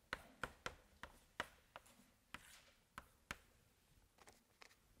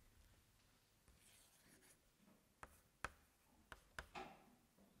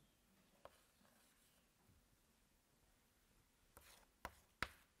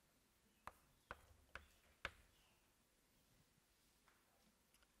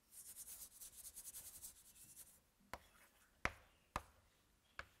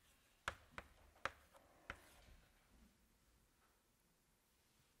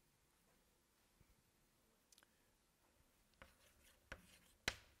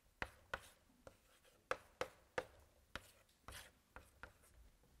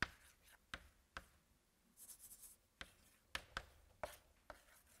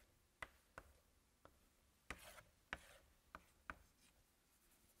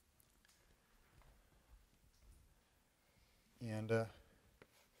 And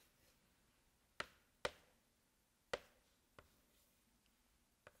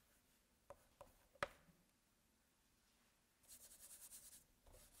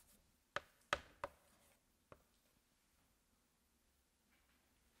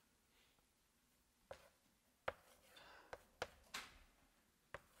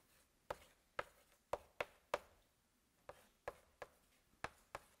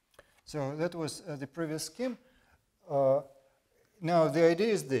so that was the previous scheme. Now the idea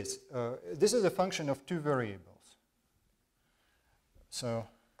is this. This is a function of two variables. So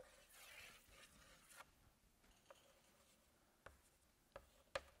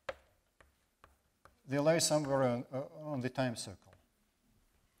they lie somewhere on the time circle.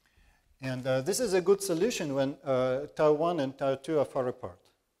 And this is a good solution when tau 1 and tau 2 are far apart.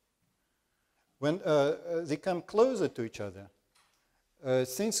 When they come closer to each other,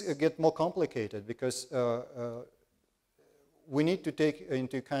 things get more complicated because we need to take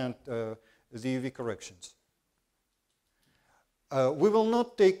into account the UV corrections. We will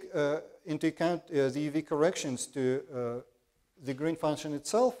not take into account the UV corrections to the green function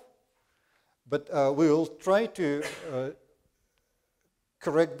itself, but we will try to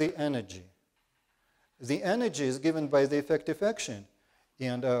correct the energy. The energy is given by the effective action,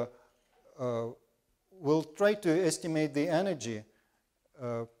 and we'll try to estimate the energy,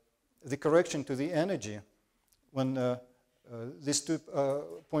 the correction to the energy when these 2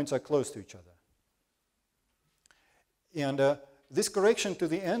 points are close to each other. And this correction to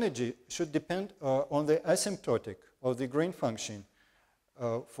the energy should depend on the asymptotic of the green function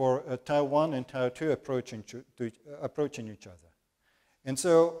for tau 1 and tau 2 approaching each other. And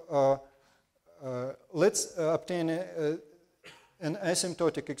so let's obtain an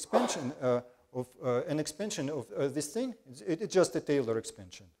asymptotic expansion of this thing. It's just a Taylor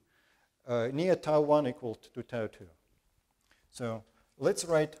expansion near tau 1 equal to tau 2. So let's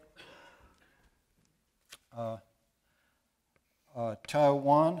write tau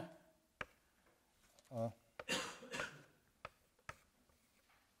 1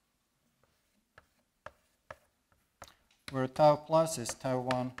 where tau plus is tau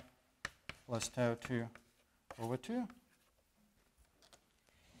 1 plus tau 2 over 2.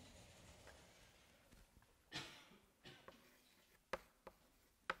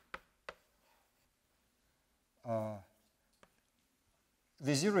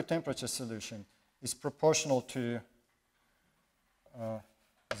 The zero temperature solution is proportional to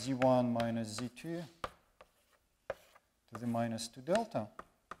Z1 minus Z2 to the minus 2 delta.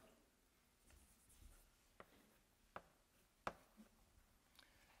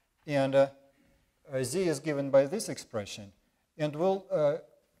 And Z is given by this expression. And we'll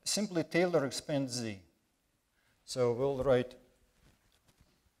simply Taylor expand Z. So we'll write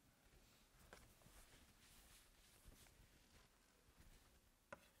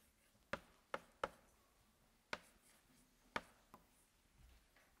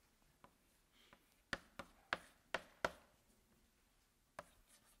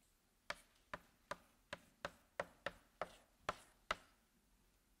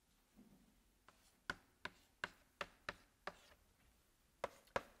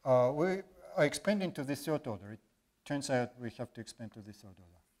we are expanding to the third order. It turns out we have to expand to the third order.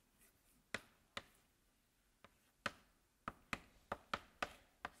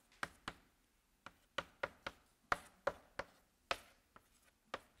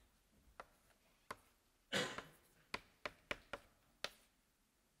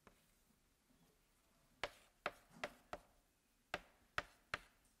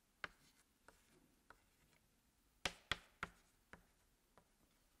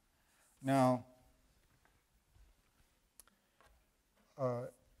 Now,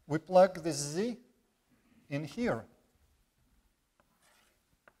 we plug this Z in here.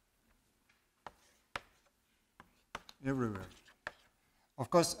 Everywhere. Of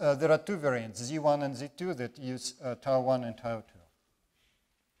course, there are 2 variants, Z1 and Z2, that use tau 1 and tau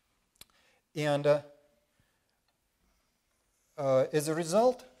 2. And as a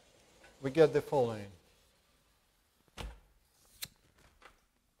result, we get the following.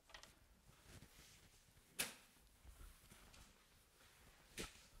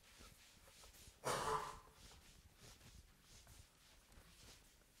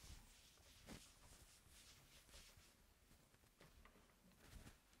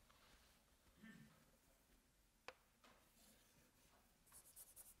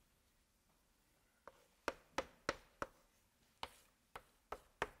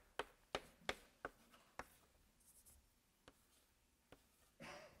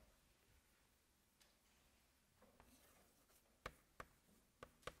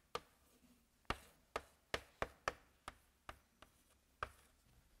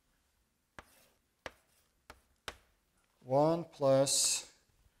 1 plus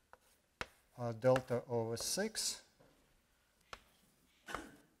delta over 6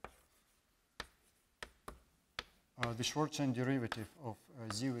 the Schwarzschild derivative of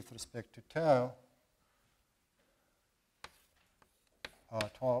z with respect to tau,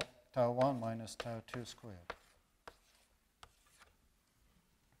 tau 1 minus tau 2 squared.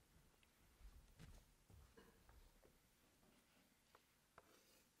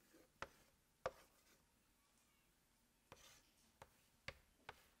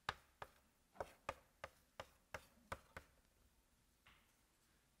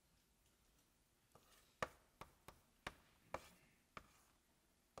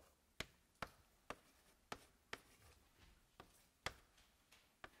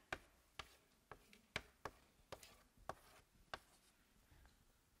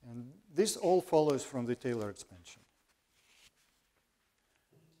 And this all follows from the Taylor expansion.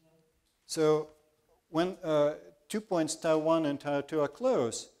 So when 2 points tau 1 and tau 2 are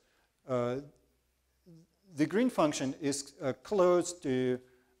close, the green function is close to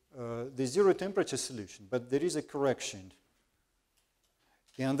the zero temperature solution, but there is a correction.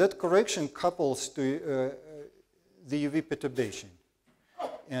 And that correction couples to the UV perturbation.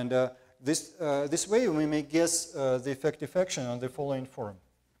 And this way we may guess the effective action on the following form.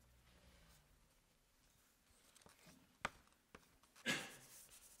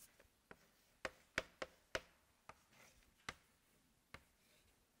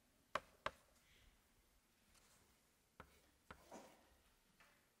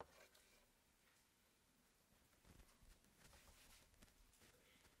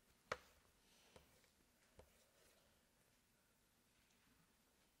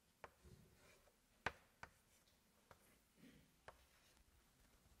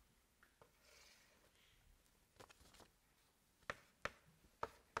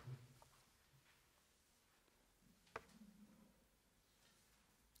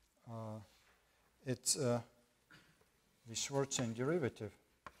 It's the Schwarzschild derivative.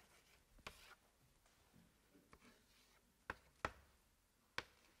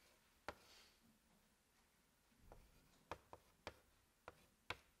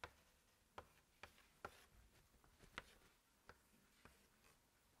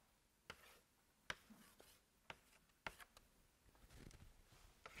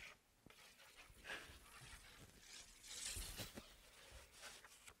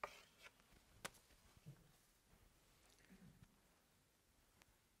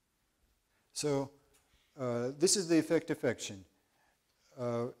 So this is the effective action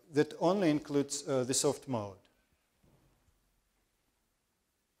that only includes the soft mode.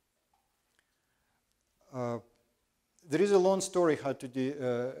 There is a long story how to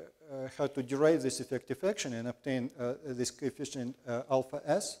derive this effective action and obtain this coefficient alpha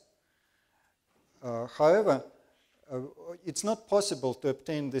s. However, it's not possible to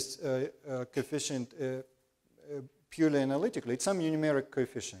obtain this coefficient purely analytically. It's some numeric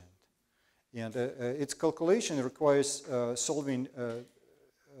coefficient. And its calculation requires solving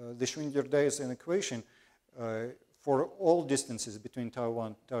the Schwinger-Dyson equation for all distances between tau 1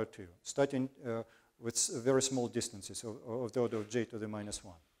 and tau 2, starting with very small distances of the order of j to the minus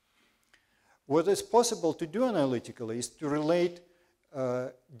 1. What is possible to do analytically is to relate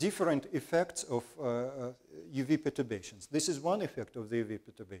different effects of UV perturbations. This is one effect of the UV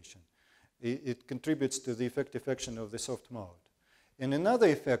perturbation. It contributes to the effective action of the soft mode. And another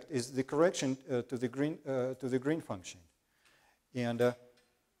effect is the correction to the green function. And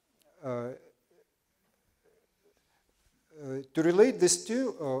to relate these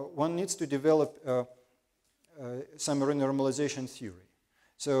two, one needs to develop some renormalization theory.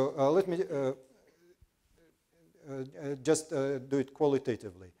 So let me just do it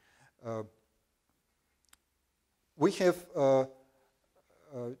qualitatively. We have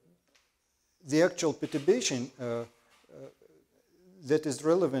the actual perturbation that is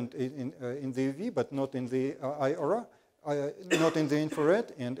relevant in the UV, but not in the IR, not in the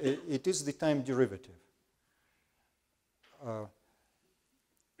infrared, and it is the time derivative.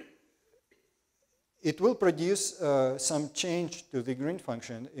 It will produce some change to the green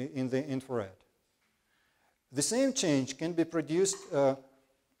function in the infrared. The same change can be produced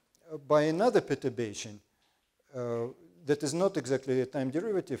by another perturbation that is not exactly a time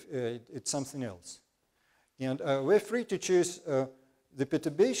derivative, it's something else. And we're free to choose the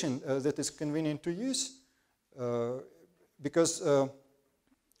perturbation that is convenient to use because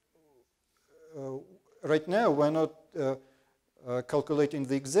right now we're not calculating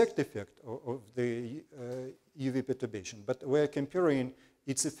the exact effect of the UV perturbation, but we're comparing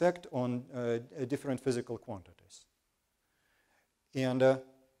its effect on different physical quantities. And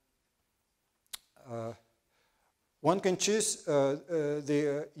one can choose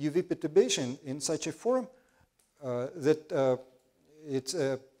the UV perturbation in such a form that it's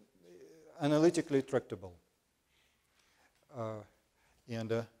analytically tractable.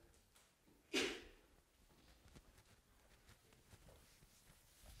 And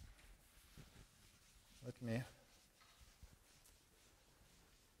let me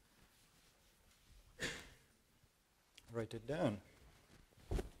write it down.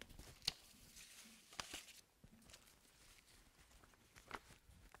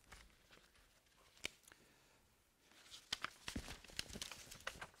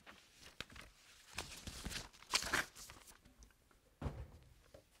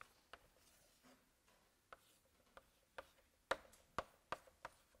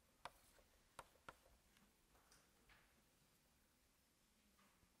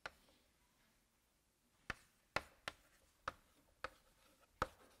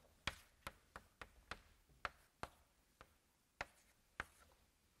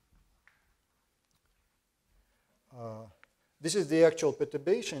 This is the actual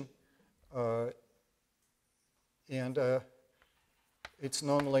perturbation, and it's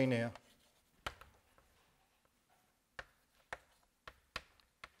nonlinear.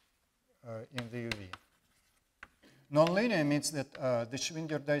 In the UV. Nonlinear means that the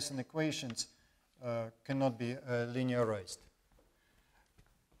Schwinger-Dyson equations cannot be linearized.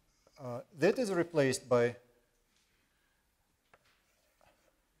 That is replaced by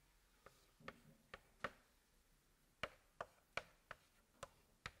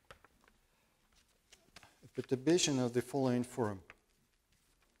perturbation of the following form.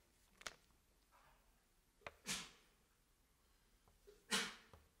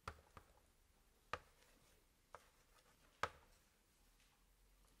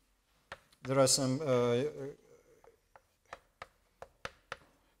 There are some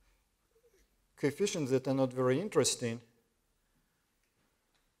coefficients that are not very interesting.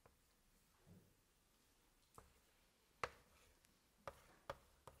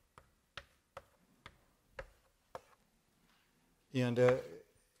 And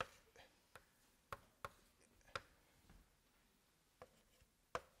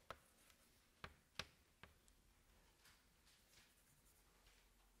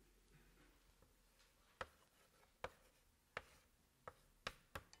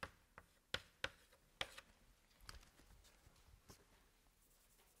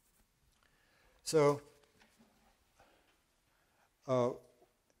so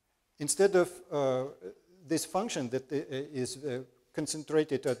instead of this function that is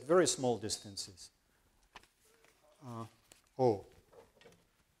concentrated at very small distances, oh,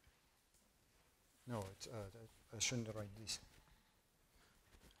 no, it's, I shouldn't write this.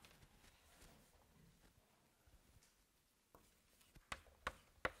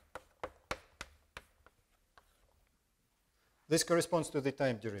 This corresponds to the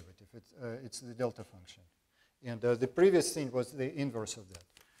time derivative. It's the delta function. And the previous thing was the inverse of that.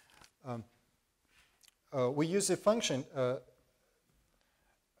 We use a function that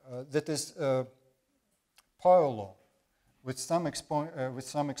is power law with some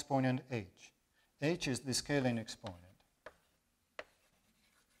exponent h. H is the scaling exponent.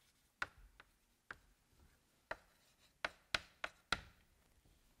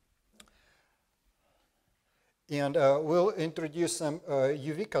 And we'll introduce some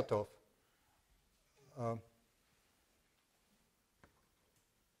UV cutoff.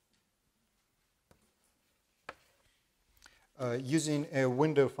 Using a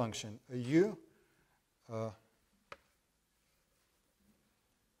window function, U,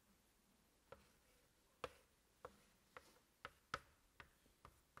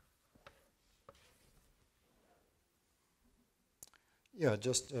 yeah,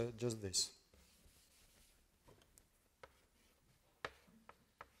 just this.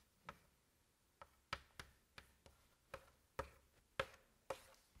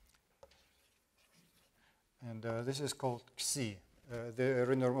 And this is called Xi, the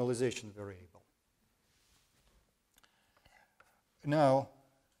renormalization variable. Now,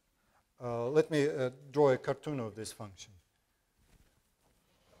 let me draw a cartoon of this function.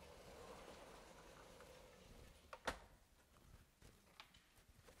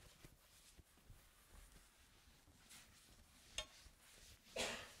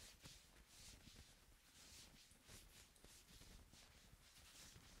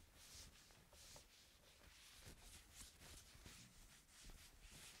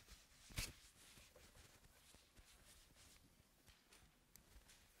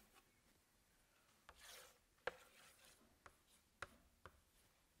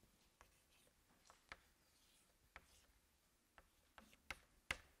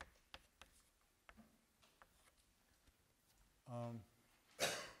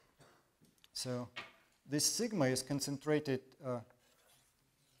 So this sigma is concentrated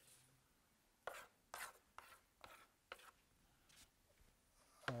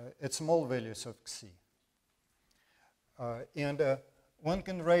at small values of xc. And one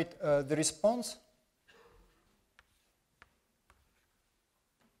can write the response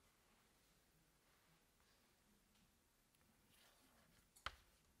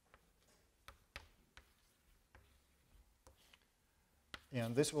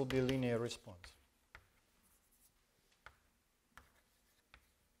and this will be a linear response.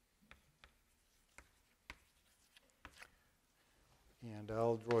 And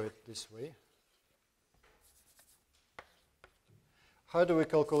I'll draw it this way. How do we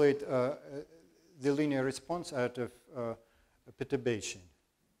calculate the linear response out of a perturbation?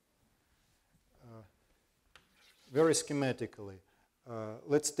 Very schematically.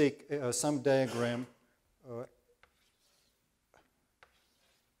 Let's take some diagram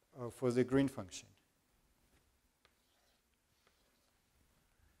for the green function.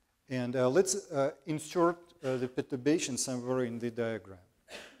 And let's insert the perturbation somewhere in the diagram.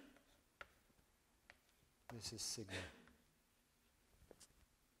 This is sigma.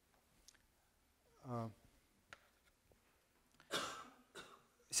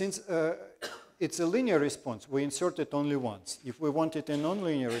 Since it's a linear response, we insert it only once. If we wanted a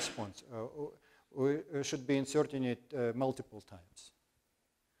nonlinear response, we should be inserting it multiple times.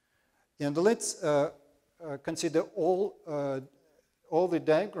 And let's consider all the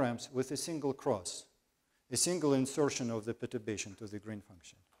diagrams with a single cross, a single insertion of the perturbation to the green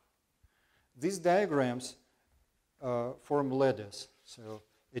function. These diagrams form ladders. So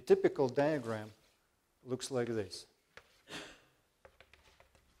a typical diagram looks like this.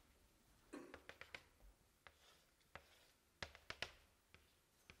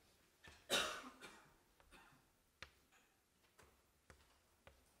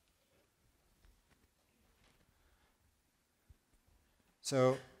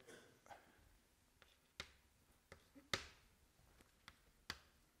 So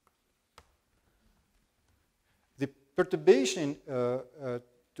the perturbation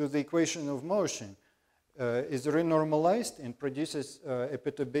to the equation of motion is renormalized and produces a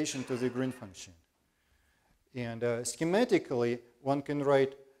perturbation to the green function. And schematically, one can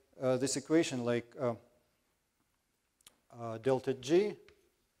write this equation like delta G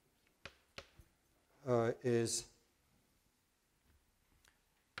is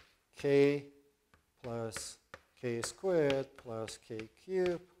k plus k squared plus k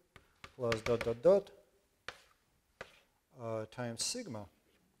cubed plus dot dot dot times sigma,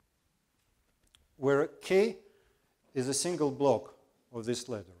 where k is a single block of this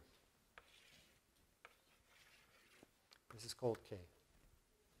ladder. This is called k.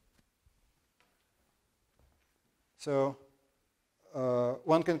 So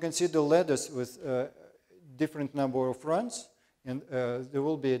one can consider ladders with different number of runs, and there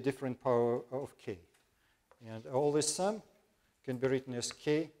will be a different power of k. And all this sum can be written as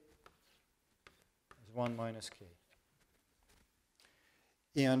k as 1 minus k.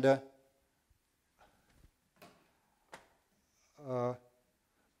 And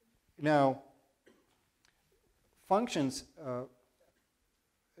now, functions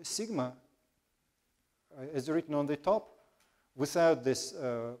sigma, as written on the top, without this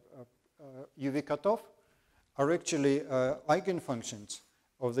UV cutoff, are actually eigenfunctions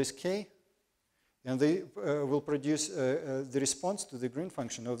of this k, and they will produce the response to the green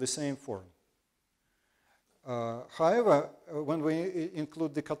function of the same form. However, when we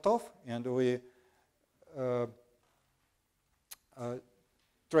include the cutoff and we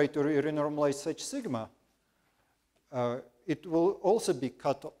try to renormalize such sigma, it will also be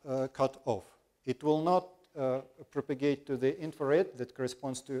cut off. It will not propagate to the infrared that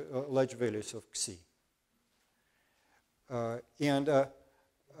corresponds to large values of xc. And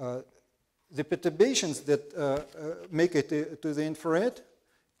the perturbations that make it to the infrared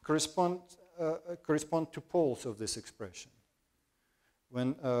correspond to poles of this expression.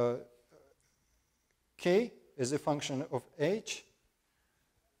 When k is a function of h,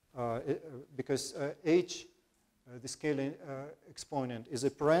 because h, the scaling exponent, is a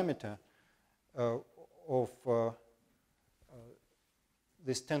parameter of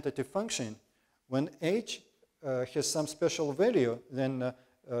this tentative function, when h has some special value, then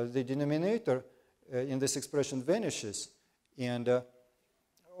the denominator in this expression vanishes, and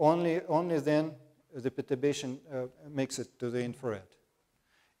only then the perturbation makes it to the infrared.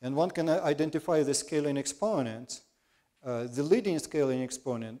 And one can identify the scaling exponents. The leading scaling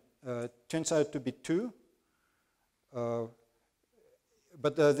exponent turns out to be 2,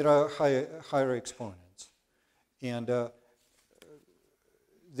 but there are higher exponents. And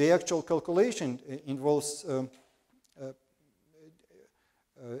the actual calculation involves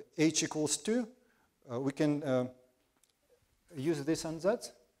h equals 2. We can use this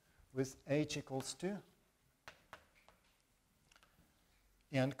ansatz with h equals 2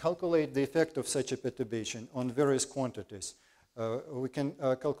 and calculate the effect of such a perturbation on various quantities. We can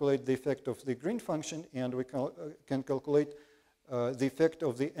calculate the effect of the green function, and we can calculate the effect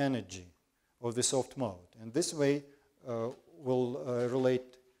of the energy of the soft mode. And this way we'll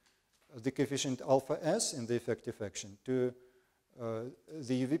relate the coefficient alpha s in the effective action to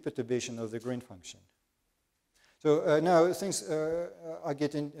the UV perturbation of the green function. So now things are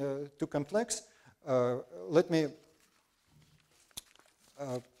getting too complex. Let me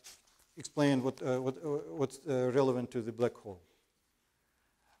explain what's relevant to the black hole.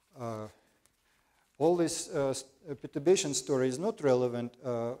 All this perturbation story is not relevant,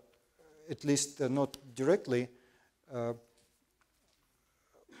 at least not directly.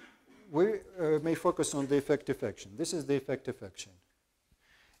 We may focus on the effective action. This is the effective action.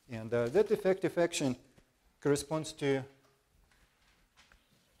 And that effective action corresponds to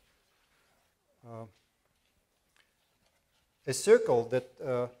a circle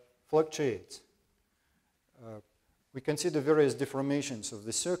that fluctuates. We consider various deformations of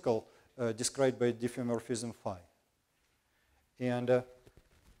the circle described by diffeomorphism phi. And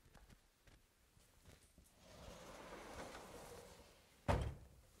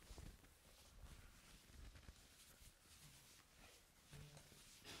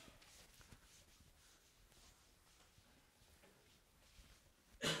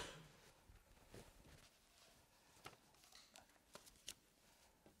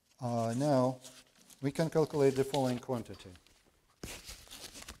now we can calculate the following quantity.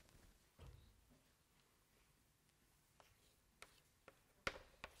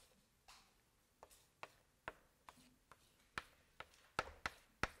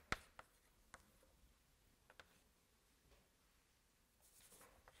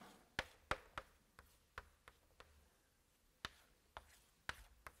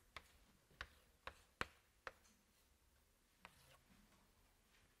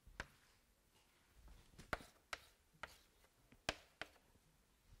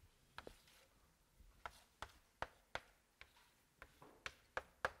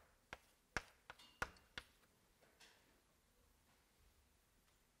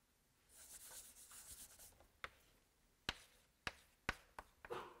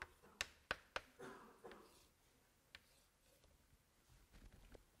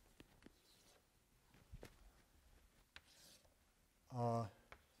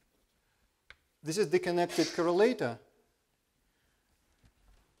 This is the connected correlator.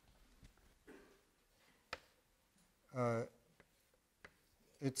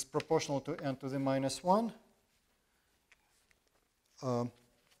 It's proportional to n to the minus 1.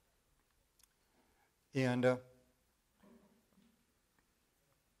 And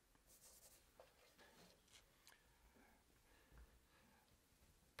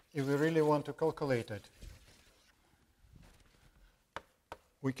if we really want to calculate it,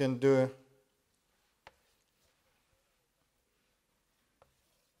 we can do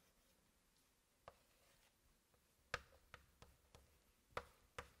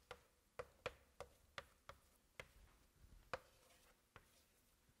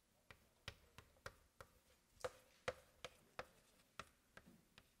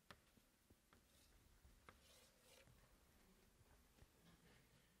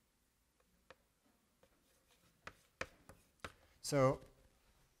so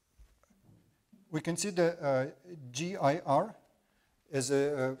we consider GIR as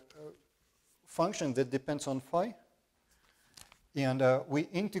a function that depends on phi, and we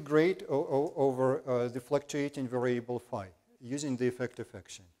integrate over the fluctuating variable phi using the effective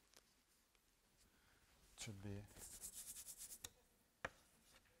action. It should be.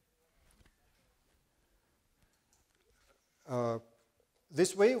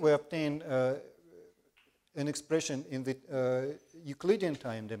 This way we obtain an expression in the Euclidean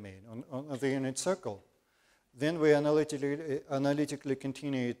time domain on the unit circle. Then we analytically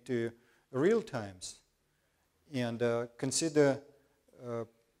continue it to real times and consider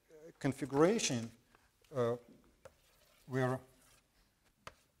configuration where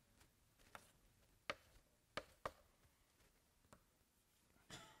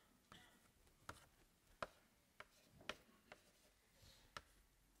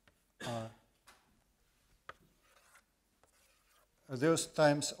those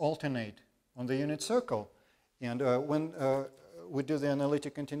times alternate on the unit circle. And when we do the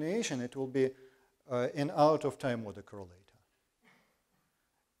analytic continuation, it will be an out-of-time order correlator.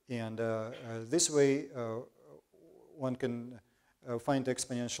 And this way, one can find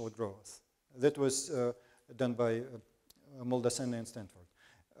exponential growth. That was done by Moldasena and Stanford.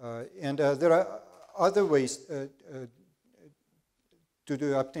 And there are other ways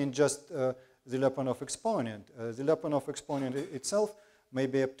to obtain just the Lyapunov exponent. The Lyapunov exponent itself may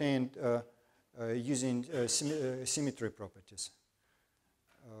be obtained using symmetry properties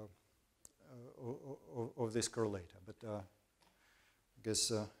of this correlator. But I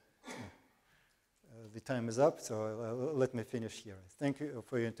guess the time is up, so let me finish here. Thank you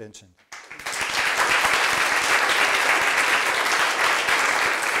for your attention.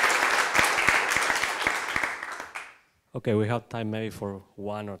 Okay, we have time maybe for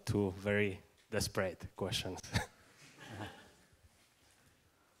one or two very desperate questions.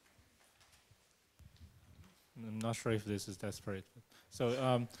 I'm not sure if this is desperate.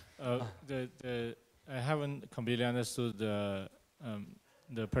 So I haven't completely understood the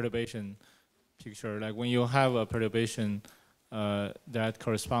perturbation picture. Like when you have a perturbation that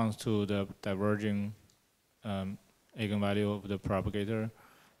corresponds to the diverging eigenvalue of the propagator,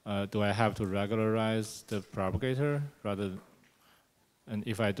 do I have to regularize the propagator rather? And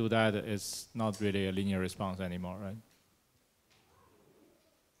if I do that, it's not really a linear response anymore,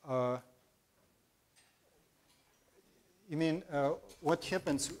 right? You mean what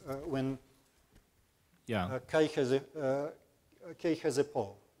happens when Yeah. K has a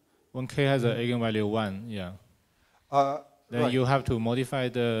pole? When K has an eigenvalue 1, yeah. Then Right. you have to modify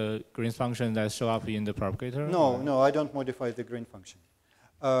the Green's function that show up in the propagator? No, or? no, I don't modify the Green function.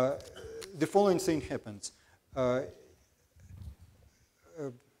 The following thing happens.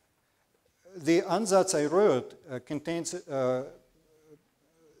 The ansatz I wrote contains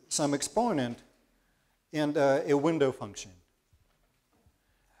some exponent and a window function.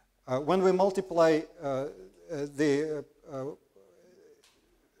 When we multiply the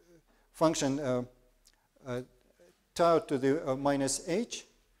function tau to the minus h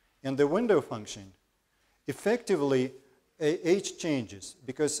and the window function, effectively h changes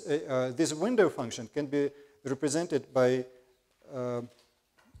because this window function can be represented by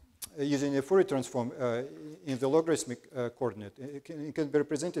using a Fourier transform in the logarithmic coordinate. It can be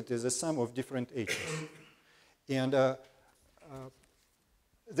represented as a sum of different h's. And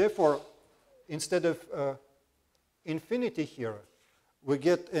therefore, instead of infinity here, we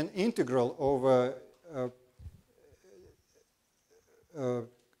get an integral over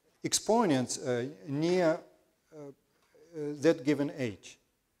exponents near that given h.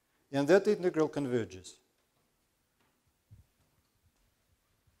 And that integral converges.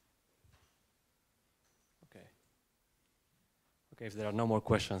 Okay, if there are no more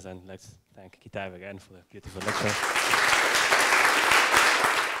questions, then let's thank Kitaev again for the beautiful lecture.